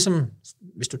vil sige, ligesom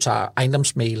hvis du tager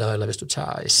ejendomsmægler, eller hvis du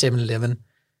tager 7-Eleven,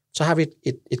 så har vi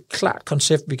et klart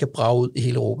koncept, vi kan brage ud i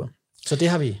hele Europa. Så det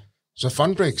har vi. Så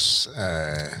Fundbrix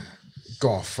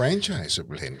går franchise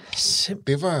simpelthen.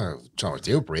 Det var, Thomas, det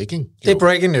er jo breaking. Det er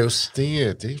breaking news.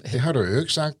 Det har du jo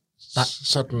ikke sagt. Nej.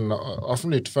 Sådan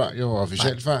offentligt før, jo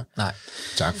officielt før. Nej.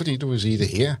 Tak fordi du vil sige det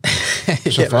her.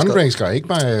 Så Funbreaks er ikke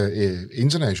bare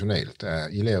internationalt.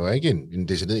 I laver ikke en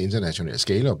decideret international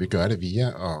scale-up. I gør det via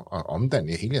at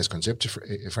omdanne hele jeres koncept til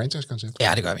franchise-koncept.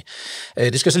 Ja, det gør vi.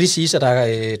 Det skal så lige siges, at der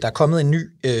er kommet en ny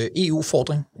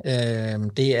EU-fordring.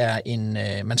 Det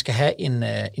er man skal have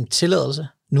en tilladelse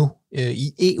nu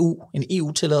i EU, en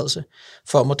EU-tilladelse,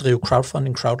 for at drive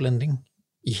crowdfunding, crowdlending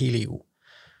i hele EU.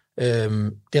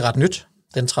 Det er ret nyt.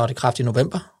 Den træder i kraft i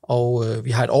november, og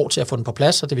vi har et år til at få den på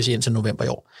plads, og det vil sige indtil november i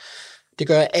år. Det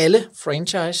gør, at alle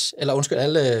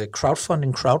alle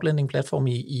crowdfunding, crowdlending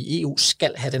platforme i EU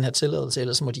skal have den her tilladelse,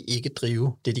 ellers må de ikke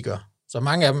drive det, de gør. Så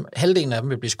mange af dem, halvdelen af dem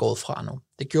vil blive skåret fra nu.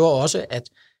 Det gjorde også, at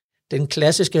den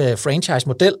klassiske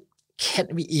franchise-model kan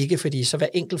vi ikke, fordi så hver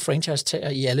enkelt franchise-tager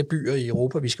i alle byer i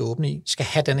Europa, vi skal åbne i, skal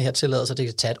have den her tilladelse, det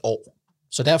kan tage et år.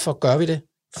 Så derfor gør vi det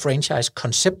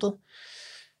franchise-konceptet,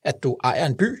 at du ejer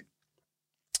en by.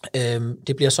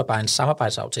 Det bliver så bare en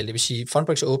samarbejdsaftale. Det vil sige, at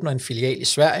Funbreaks åbner en filial i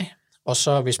Sverige, og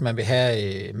så hvis man vil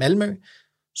have Malmø,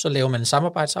 så laver man en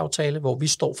samarbejdsaftale, hvor vi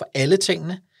står for alle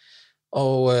tingene,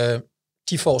 og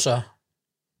de får så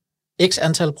x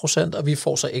antal procent, og vi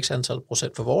får så x antal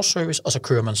procent for vores service, og så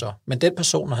kører man så. Men den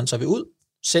person, når han så vil ud,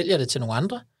 sælger det til nogle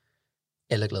andre,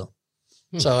 alle er glade.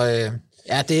 Så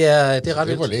ja, det er ret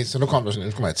vildt. Lidt. Så nu kommer der sådan,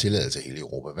 at man have tilladelse til hele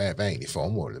Europa. Hvad er egentlig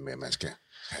formålet med, at man skal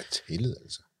have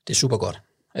tilladelse? Det er super godt.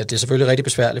 Det er selvfølgelig rigtig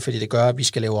besværligt, fordi det gør, at vi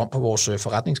skal lave om på vores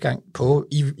forretningsgang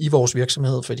i vores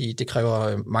virksomhed, fordi det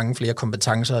kræver mange flere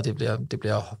kompetencer, og det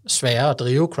bliver sværere at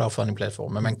drive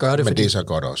crowdfunding-platform. Men man gør det, men det er så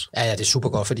godt også. Ja, det er super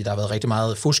godt, fordi der har været rigtig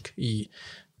meget fusk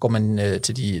går man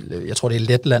til jeg tror det er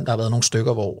Letland, der har været nogle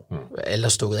stykker, hvor alle har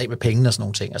stukket af med penge og sådan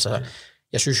nogle ting. Altså,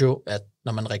 jeg synes jo, at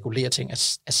når man regulerer ting,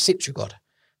 er sindssygt godt.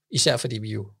 Især fordi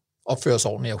vi jo opfører os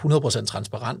ordentligt og 100%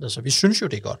 transparente, så vi synes jo,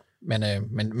 det er godt.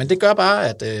 Men det gør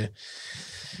bare,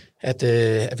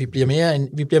 at vi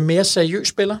bliver mere seriøs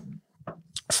spiller.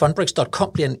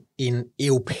 Funbreaks.com bliver en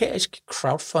europæisk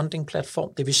crowdfunding-platform.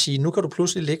 Det vil sige, nu kan du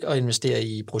pludselig ligge og investere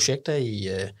i projekter i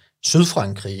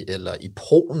Sydfrankrig, eller i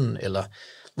Polen, eller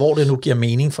hvor det nu giver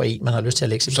mening for en, man har lyst til at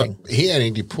lægge sit penge. Så her er en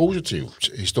egentlig positiv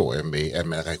historie med, at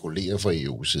man regulerer fra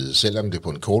EU's side, selvom det på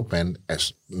en kort bane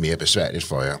er mere besværligt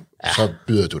for jer. Ja. Så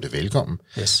byder du det velkommen.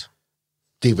 Yes.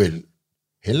 Det er vel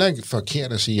heller ikke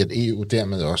forkert at sige, at EU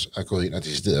dermed også er gået ind og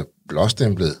decideret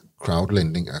blåstemplet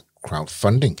crowdlending og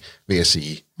crowdfunding, ved at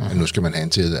sige, at nu skal man have en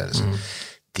tilladelse.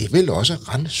 Det er vel også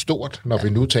ret stort, når vi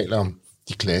nu taler om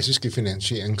de klassiske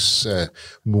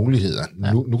finansieringsmuligheder.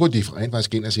 Nu går de rent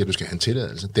faktisk ind og siger, at du skal have en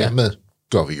tilladelse. Dermed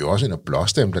går vi jo også ind og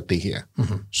blåstempler det her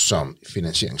som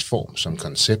finansieringsform, som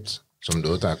koncept, som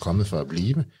noget, der er kommet for at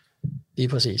blive. Lige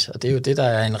præcis, og det er jo det, der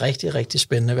er en rigtig, rigtig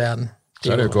spændende verden.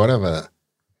 Så er det jo godt at have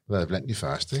været blandt de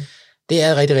første, ikke? Det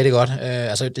er rigtig, rigtig godt.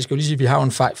 Altså, det skal jo lige sige, at vi har jo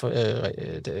en fejl for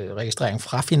registrering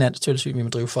fra Finanstilsynet. Vi må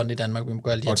drive fond i Danmark, vi må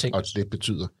gøre alle de her ting. Og det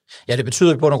betyder? Ja, det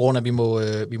betyder på grund af, at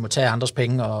vi må tage andres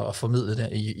penge og formidle det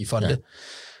i fonde.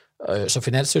 Ja. Så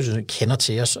Finanstilsynet kender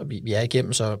til os, og vi er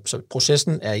igennem, så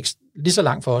processen er ikke lige så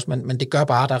lang for os, men det gør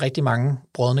bare, at der er rigtig mange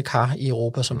brodne kar i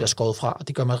Europa, som bliver skåret fra, og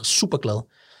det gør mig super glad,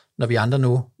 når vi andre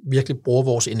nu virkelig bruger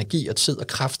vores energi og tid og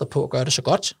kræfter på at gøre det så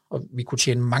godt, og vi kunne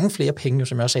tjene mange flere penge,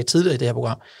 som jeg også sagde tidligere i det her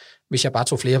program, hvis jeg bare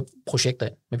tog flere projekter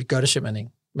ind, men vi gør det simpelthen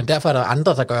ikke. Men derfor er der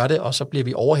andre, der gør det, og så bliver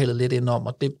vi overhældet lidt indenom,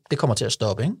 og det kommer til at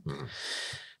stoppe, ikke?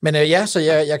 Men så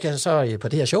jeg kan så på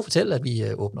det her show fortælle, at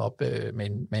vi åbner op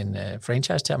med en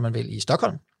franchise til, man vil, i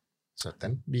Stockholm.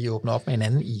 Sådan. Vi åbner op med en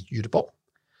anden i Göteborg.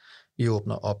 Vi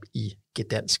åbner op i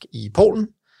Gdansk i Polen.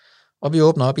 Og vi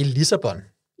åbner op i Lissabon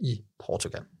i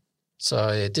Portugal.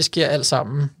 Så det sker alt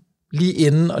sammen lige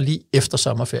inden og lige efter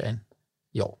sommerferien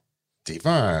i år. Det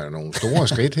var nogle store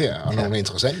skridt her, og nogle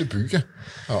interessante byer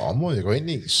og områder, jeg går ind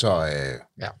i. Så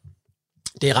ja.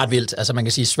 Det er ret vildt. Altså man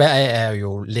kan sige, at Sverige er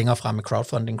jo længere frem med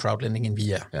crowdfunding, crowdlending, end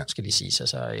vi er, skal de sige.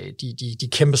 Altså de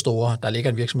kæmpe store, der ligger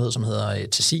en virksomhed, som hedder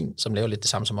Tessin, som laver lidt det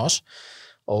samme som os.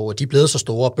 Og de er blevet så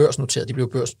store børsnoteret. De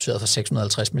blev børsnoteret for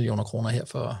 650 millioner kroner her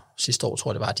for sidste år,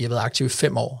 tror jeg det var. De har været aktive i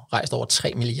 5 år, rejst over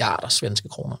 3 milliarder svenske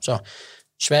kroner. Så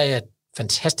Sverige er et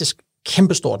fantastisk,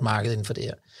 kæmpestort marked inden for det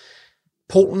her.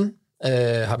 Polen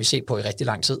har vi set på i rigtig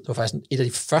lang tid. Det var faktisk et af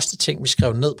de første ting, vi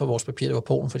skrev ned på vores papir, det var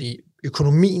Polen, fordi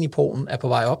økonomien i Polen er på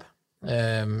vej op.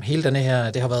 Hele denne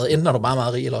her, det har været enten er du meget,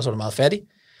 meget rig, eller også er du meget fattig.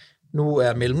 Nu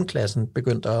er mellemklassen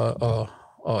begyndt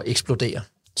at eksplodere.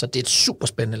 Så det er et super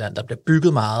spændende land, der bliver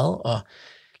bygget meget, og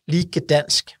lige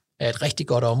Gdansk er et rigtig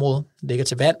godt område, ligger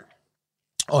til vand,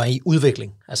 og er i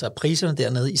udvikling. Altså priserne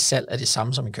dernede i salg er det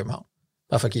samme som i København.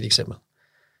 Bare for at give et eksempel.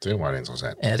 Det er jo meget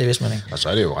interessant. Ja, det vidste man ikke. Og så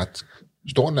er det jo ret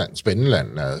stort land, spændende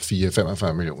land, af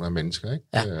 4-45 millioner mennesker, ikke?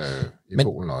 Ja.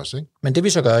 Polen også, ikke? Men det vi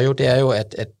så gør jo, det er jo,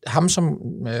 at ham, som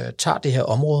tager det her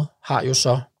område, har jo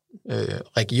så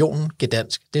regionen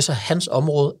Gdansk. Det er så hans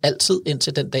område altid,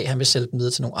 indtil den dag, han vil sælge dem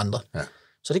videre til nogle andre. Ja.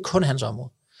 Så det er kun hans område.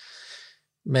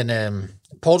 Men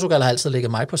Portugal har altid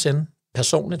ligget mig på sinde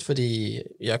personligt, fordi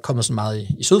jeg er kommet så meget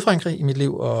i Sydfrankrig i mit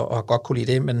liv, og har godt kunne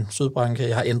lide det, men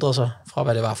Sydfrankrig har ændret sig fra,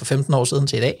 hvad det var for 15 år siden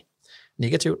til i dag.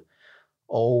 Negativt.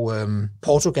 Og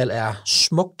Portugal er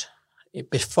smukt.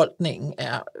 Befolkningen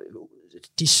er...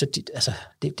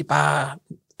 det er bare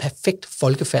perfekt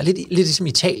folkefærd. Lidt ligesom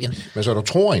Italien. Men så du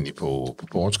tror egentlig på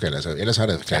Portugal, altså ellers har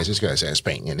det klassiske altså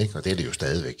Spanien, ikke? Og det er det jo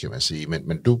stadigvæk, kan man sige.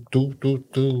 Men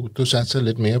du satser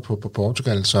lidt mere på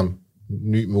Portugal som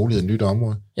ny mulighed, nyt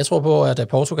område? Jeg tror på, at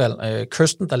Portugal,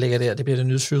 kysten, der ligger der, det bliver det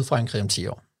nye Sydfrankrig om 10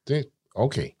 år. Det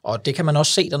okay. Og det kan man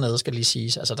også se dernede, skal lige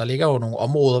siges. Altså, der ligger jo nogle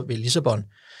områder ved Lissabon,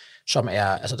 som er,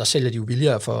 altså der sælger de jo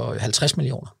billigere for 50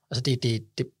 millioner. Altså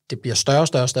det bliver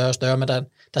større, men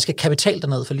der skal kapital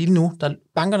derned, for lige nu, der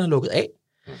bankerne er lukket af.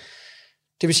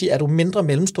 Det vil sige, at du mindre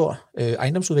mellemstor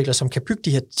ejendomsudvikler, som kan bygge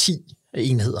de her 10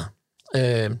 enheder.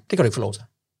 Det kan du ikke få lov til.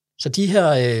 Så de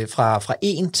her fra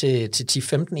 1 til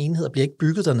 10-15 enheder bliver ikke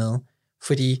bygget dernede,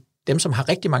 fordi dem, som har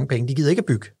rigtig mange penge, de gider ikke at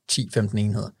bygge 10-15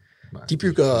 enheder. Nej, de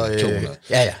bygger 200.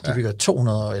 De bygger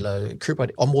 200, eller køber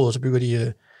et område, så bygger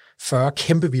de 40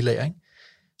 kæmpe villager, ikke?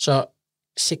 Så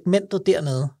segmentet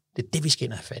dernede, det er det, vi skal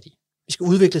ind og have fat i. Vi skal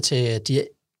udvikle til de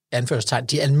anførselstegn,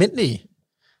 de almindelige.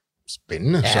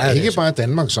 Spændende. Ja, så ikke bare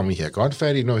Danmark, som I har godt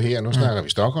fat i nu her. Nu snakker vi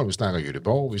Stockholm, vi snakker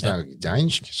Göteborg, vi snakker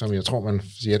Gdansk, som jeg tror, man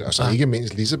siger det, og så ikke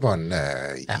mindst Lissabon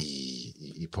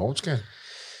i Portugal.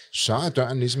 Så er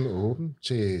døren ligesom åben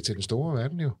til den store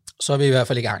verden jo. Så er vi i hvert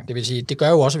fald i gang. Det vil sige, det gør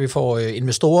jo også, at vi får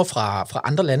investorer fra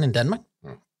andre lande end Danmark.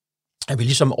 At vi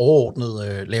ligesom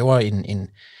overordnet laver en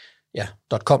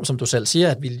 .com, som du selv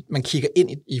siger, at man kigger ind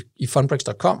i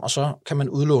fundbricks.com, og så kan man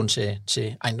udlåne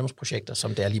til ejendomsprojekter,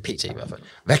 som det er lige pt. I hvert fald.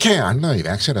 Hvad kan andre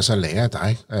iværksættere så lære af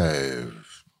dig?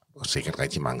 Og sikkert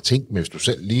rigtig mange ting, men hvis du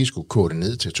selv lige skulle kode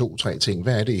ned til 2-3 ting,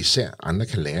 hvad er det især andre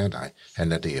kan lære af dig?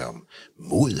 Handler det om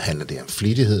mod? Handler det om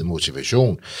flittighed,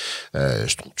 motivation,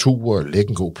 strukturer, lægge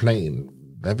en god plan?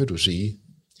 Hvad vil du sige?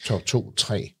 Top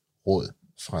 2-3 råd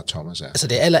fra Thomas er. Altså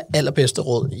det allerbedste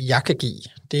råd, jeg kan give,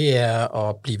 det er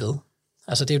at blive ved.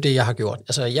 Altså det er jo det, jeg har gjort.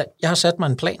 Altså jeg har sat mig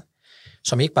en plan,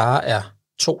 som ikke bare er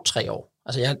 2-3 år.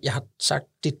 Altså jeg har sagt,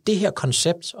 det er det her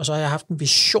koncept, og så har jeg haft en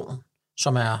vision,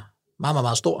 som er meget, meget,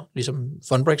 meget stor, ligesom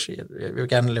Fundbricks. Jeg vil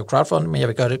gerne lave crowdfunding, men jeg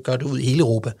vil gøre det ud i hele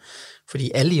Europa,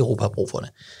 fordi alle i Europa har brug for det.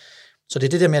 Så det er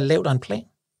det der med at lave dig en plan.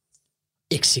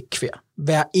 Eksekver.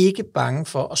 Vær ikke bange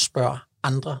for at spørge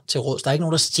andre til råds. Der er ikke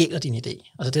nogen, der stjæler din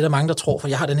idé. Altså det er der mange, der tror, for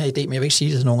jeg har den her idé, men jeg vil ikke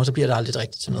sige det til nogen, og så bliver det aldrig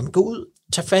rigtigt til noget. Men gå ud,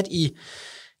 tag fat i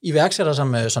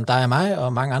iværksættere som dig og mig,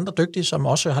 og mange andre dygtige, som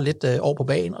også har lidt år på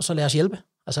bagen, og så lad os hjælpe.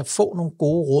 Altså få nogle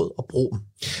gode råd og brug dem.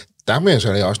 Der må jeg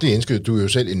så også lige indskyde, du er jo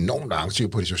selv enormt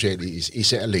aktiv på de sociale,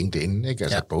 især LinkedIn, ikke?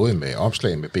 Altså både med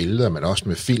opslag, med billeder, men også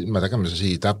med film, og der kan man så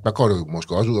sige, der går du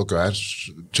måske også ud og gøre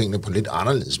tingene på en lidt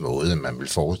anderledes måde, end man vil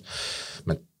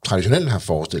man traditionelt har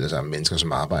forestillet sig, at mennesker,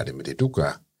 som arbejder med det, du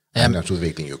gør,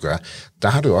 ejendomsudvikling jo gør, der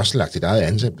har du også lagt dit eget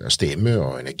ansigt og stemme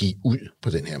og energi ud på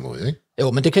den her måde, ikke?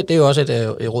 Jo, men det er jo også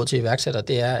et råd til iværksættere,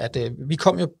 det er, at vi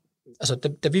kom jo, altså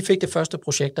da vi fik det første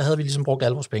projekt, der havde vi ligesom brugt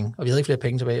alle vores penge, og vi havde ikke flere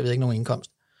penge tilbage, vi havde ikke nogen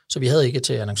indkomst, så vi havde ikke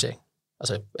til annoncering,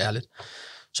 altså ærligt.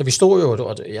 Så vi stod jo,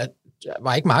 og jeg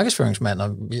var ikke markedsføringsmand,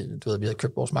 og vi havde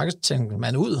købt vores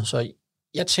markedsføringsmand ud, så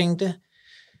jeg tænkte,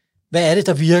 hvad er det,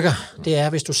 der virker? Det er,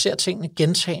 hvis du ser tingene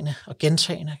gentagende,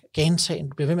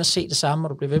 du bliver ved med at se det samme, og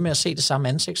du bliver ved med at se det samme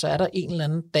ansigt, så er der en eller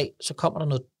anden dag, så kommer der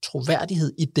noget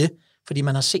troværdighed i det, fordi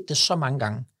man har set det så mange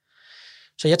gange.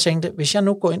 Så jeg tænkte, hvis jeg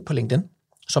nu går ind på LinkedIn,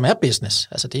 som er business,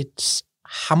 altså det er et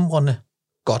hamrende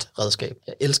godt redskab.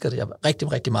 Jeg elsker det, jeg er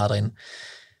rigtig, rigtig meget derinde.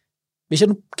 Hvis jeg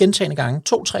nu gentagende gange,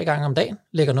 2-3 gange om dagen,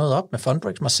 lægger noget op med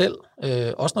Fundbricks, mig selv,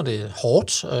 også når det er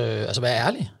hårdt, altså vær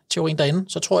ærlig, teorien derinde,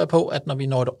 så tror jeg på, at når vi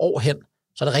når et år hen,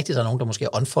 så er det rigtigt, at der er nogen, der måske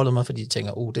har unfoldet mig, fordi de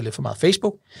tænker, det er lidt for meget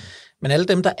Facebook. Men alle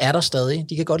dem, der er der stadig,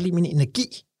 de kan godt lide min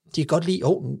energi. De kan godt lide,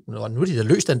 nu har de da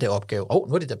løst den der opgave,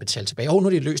 nu har de da betalt tilbage, nu har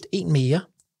de løst en mere.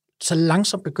 Så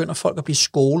langsomt begynder folk at blive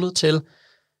skolet til,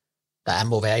 der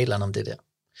må være et eller andet om det der.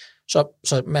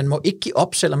 Så man må ikke give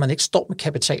op, selvom man ikke står med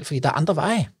kapital, fordi der er andre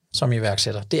veje som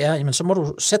iværksætter. Det er, jamen, så må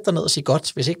du sætte dig ned og sige,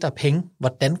 godt, hvis ikke der er penge,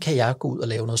 hvordan kan jeg gå ud og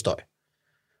lave noget støj?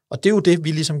 Og det er jo det,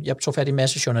 vi ligesom, jeg tog fat i en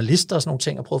masse journalister og sådan nogle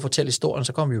ting, og prøvede at fortælle historien,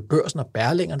 så kom vi jo i Børsen og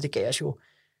Berlingeren, det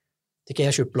gav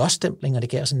os jo blåstempling, og det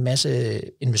gav os en masse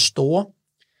investorer.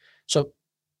 Så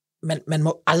man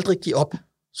må aldrig give op.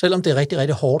 Selvom det er rigtig,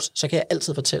 rigtig hårdt, så kan jeg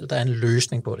altid fortælle, at der er en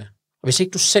løsning på det. Og hvis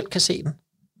ikke du selv kan se den,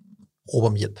 råb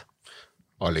om hjælp.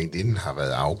 Og LinkedIn har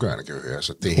været afgørende, kan vi høre.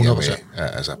 Så det her 100%. med,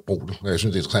 altså brug det. Jeg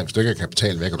synes, det er interessant. Hvis du ikke har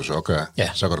kapital, hvad kan du så gøre? Ja.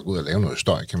 Så kan du gå ud og lave noget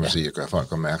støj, kan man sige, og gøre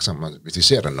folk opmærksomme. Og hvis de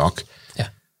ser dig nok,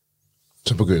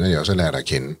 så begynder de også at lære dig at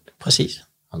kende. Præcis.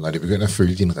 Og når de begynder at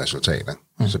følge dine resultater,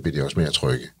 så bliver de også mere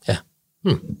trygge. Ja.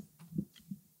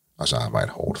 Og så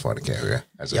arbejde hårdt for det, kan jeg høre.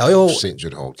 Altså, jo.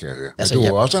 Sindssygt hårdt, kan jeg høre. Men Altså, du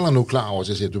er også allerede nu klar over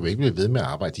til at sige, at du vil ikke blive ved med at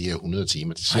arbejde de her 100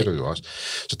 timer. Det siger du jo også.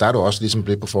 Så der er du også ligesom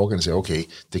blevet på forkant og siger, okay,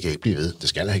 det kan ikke blive ved. Det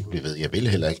skal jeg ikke blive ved. Jeg vil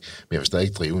heller ikke. Men jeg vil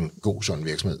stadig drive en god, sund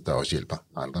virksomhed, der også hjælper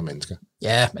andre mennesker.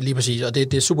 Ja, lige præcis. Og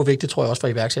det er super vigtigt, tror jeg også for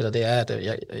iværksættere. Det er,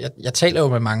 at jeg taler jo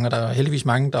med mange, og der er heldigvis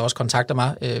mange, der også kontakter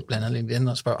mig, blandt andet LinkedIn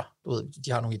og spørger. Du ved,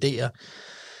 de har nogle idéer.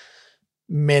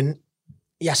 Men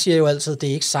jeg siger jo altid, at det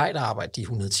er ikke sejt at arbejde de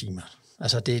 100 timer.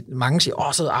 Altså mange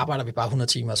siger, så arbejder vi bare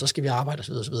 100 timer, og så skal vi arbejde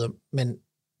osv. osv. Men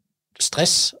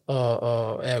stress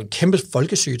er jo en kæmpe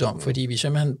folkesygdom, fordi vi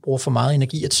simpelthen bruger for meget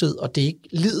energi og tid, og det er ikke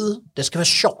livet, det skal være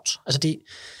sjovt. Altså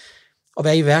at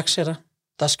være iværksætter,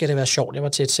 der skal det være sjovt. Jeg var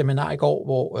til et seminar i går,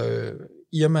 hvor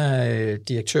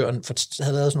Irma-direktøren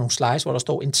havde lavet sådan nogle slides, hvor der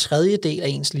står, en tredjedel af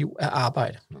ens liv er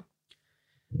arbejde.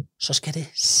 Så skal det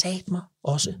satme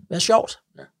også være sjovt.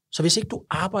 Så hvis ikke du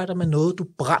arbejder med noget, du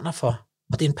brænder for,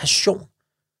 og det er en passion,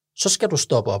 så skal du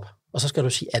stoppe op, og så skal du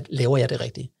sige, at laver jeg det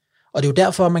rigtigt? Og det er jo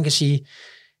derfor, man kan sige,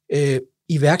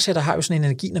 iværksætter har jo sådan en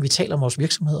energi, når vi taler om vores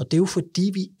virksomhed, og det er jo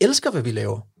fordi, vi elsker, hvad vi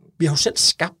laver. Vi har jo selv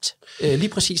skabt lige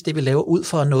præcis det, vi laver, ud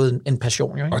for en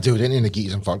passion. Jo, ikke? Og det er jo den energi,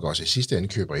 som folk også i sidste ende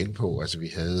køber ind på. Altså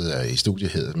vi havde i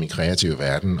studiet hed Min Kreative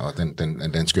Verden, og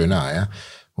den skønne ejer,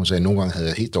 hun sagde, at nogle gange havde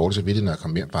jeg helt dårligt så vidt, når jeg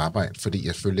kom hjem på arbejde, fordi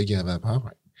jeg følte ikke, jeg havde været på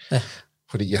arbejde. Ja.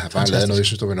 Fordi jeg har bare lavet noget, jeg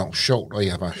synes, det var enormt sjovt, og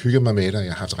jeg har bare hygget mig med det, og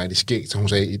jeg har haft rigtig skægt. Så hun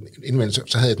sagde,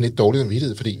 indvendt, så havde jeg den lidt dårlig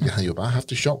samvittighed, fordi jeg havde jo bare haft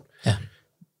det sjovt. Ja.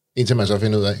 Indtil man så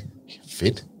finder ud af,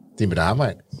 fedt, det er mit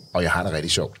arbejde, og jeg har det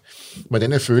rigtig sjovt. Men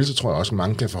den her følelse, tror jeg også,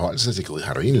 mange kan forholde sig til. Gud,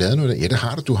 har du egentlig lavet noget? Ja, det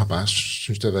har du. Du har bare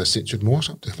synes, det har været sindssygt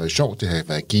morsomt. Det har været sjovt, det har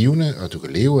været givende, og du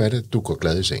kan leve af det. Du går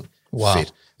glad i seng. Wow.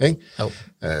 Fedt. Ikke?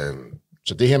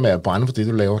 Så det her med at brænde for det,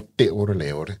 du laver, der hvor du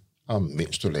laver det, og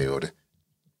mens du laver det,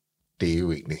 det er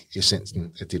jo egentlig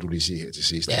essensen af det, du lige siger her til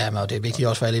sidst. Ja, men det er vigtigt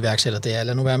også for alle iværksættere. Det er,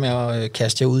 lad nu være med at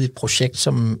kaste jer ud i et projekt,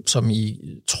 som I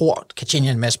tror kan tjene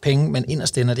jer en masse penge, men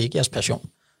inderst ender det ikke jeres passion.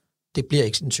 Det bliver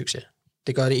ikke en succes.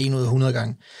 Det gør det 1 ud af 100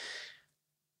 gange.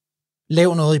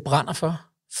 Lav noget, I brænder for.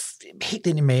 Helt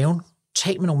ind i maven.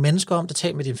 Tal med nogle mennesker om det.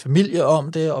 Tal med din familie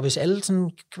om det. Og hvis alle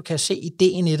sådan kan se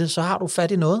ideen i det, så har du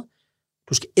fat i noget.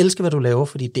 Du skal elske, hvad du laver,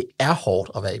 fordi det er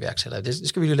hårdt at være iværksætter. Det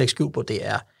skal vi jo lægge skjul på. Det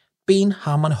er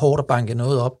benhamrende hårdt at banke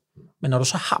noget op. Men når du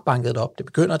så har banket det op, det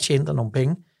begynder at tjene dig nogle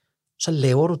penge, så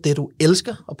laver du det, du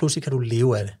elsker, og pludselig kan du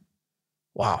leve af det.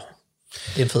 Wow.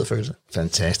 Det er en fed følelse.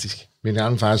 Fantastisk. Min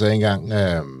anden far sagde engang,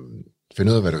 find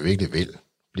ud af, hvad du virkelig vil.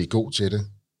 Bliv god til det,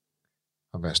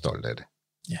 og vær stolt af det.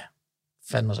 Ja,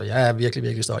 fandme så. Jeg er virkelig,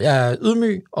 virkelig stolt. Jeg er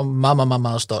ydmyg og meget, meget, meget,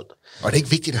 meget stolt. Og det er ikke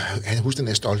vigtigt at huske den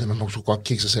her stolthed. Man må godt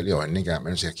kigge sig selv i øjnene en gang,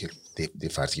 men siger, det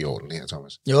er faktisk i orden det her,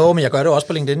 Thomas. Jo, men jeg gør det også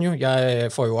på LinkedIn jo.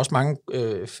 Jeg får jo også mange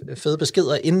fede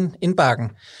beskeder indbakken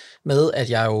med, at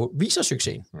jeg jo viser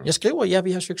succesen. Jeg skriver, ja,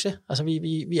 vi har succes. Altså,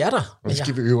 vi er der. Men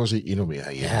skal vi øve os i endnu mere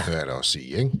herhjemme, hører jeg da også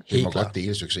sige. Ikke? Vi må godt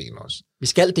dele succesen også. Vi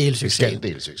skal dele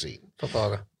succesen. For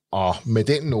pokker. Og med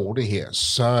den note her,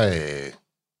 så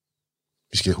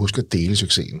vi skal huske at dele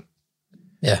succesen.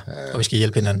 Ja, og vi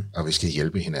skal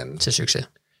hjælpe hinanden. Til succes.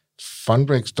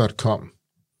 Fundbrix.com.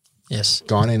 Yes.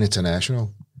 Gone International.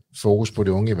 Fokus på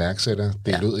de unge iværksættere.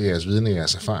 Del ud af jeres viden og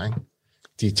jeres erfaring.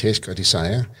 De tæsk og de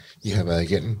sejre, I har været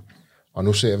igennem. Og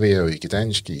nu ser vi jo i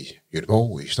Gdansk, i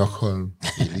Göteborg, i Stockholm,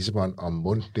 i Lissabon, og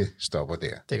mund det stopper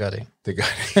der. Det gør det ikke. Det gør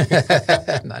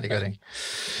det. Nej, det gør det ikke.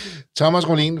 Thomas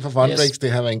Rolin fra Fundbrix,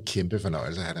 det har været en kæmpe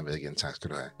fornøjelse at have dig med igen. Tak skal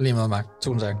du have. Lige meget, Mark.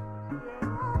 Tusind tak.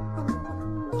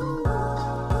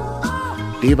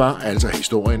 Det var altså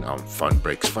historien om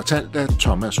Fundbrix, fortalt af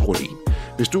Thomas Rolin.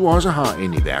 Hvis du også har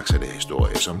en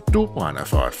iværksætterhistorie, som du brænder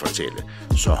for at fortælle,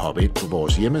 så hop ind på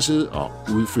vores hjemmeside og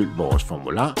udfyld vores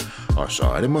formular, og så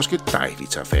er det måske dig, vi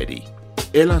tager fat i.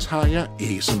 Ellers har jeg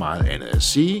ikke så meget andet at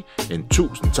sige end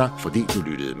tusind tak, fordi du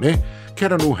lyttede med. Kan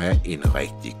du nu have en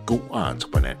rigtig god og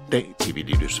entreprenant dag, til vi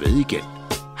lyttes ved igen.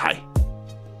 Hej.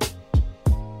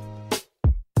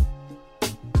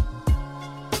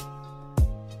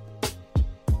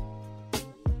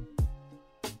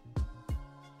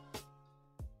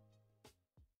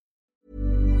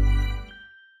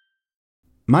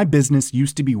 My business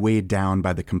used to be weighed down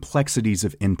by the complexities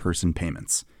of in-person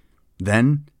payments.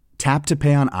 Then, Tap to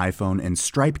Pay on iPhone and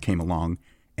Stripe came along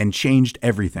and changed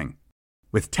everything.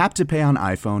 With Tap to Pay on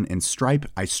iPhone and Stripe,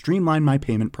 I streamlined my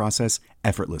payment process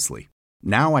effortlessly.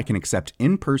 Now I can accept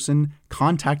in-person,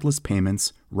 contactless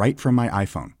payments right from my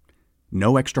iPhone.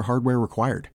 no extra hardware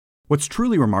required. What's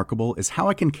truly remarkable is how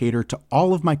I can cater to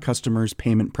all of my customers'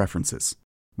 payment preferences.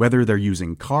 Whether they're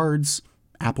using cards,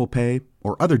 Apple Pay,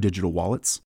 or other digital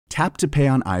wallets, Tap to Pay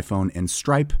on iPhone and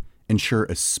Stripe ensure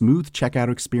a smooth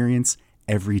checkout experience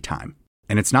every time.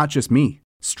 And it's not just me.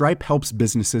 Stripe helps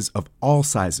businesses of all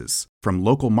sizes, from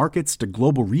local markets to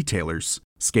global retailers,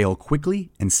 scale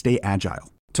quickly and stay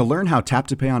agile. To learn how Tap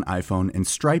to Pay on iPhone and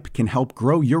Stripe can help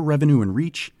grow your revenue and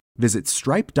reach, visit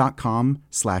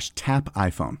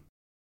stripe.com/tapiphone.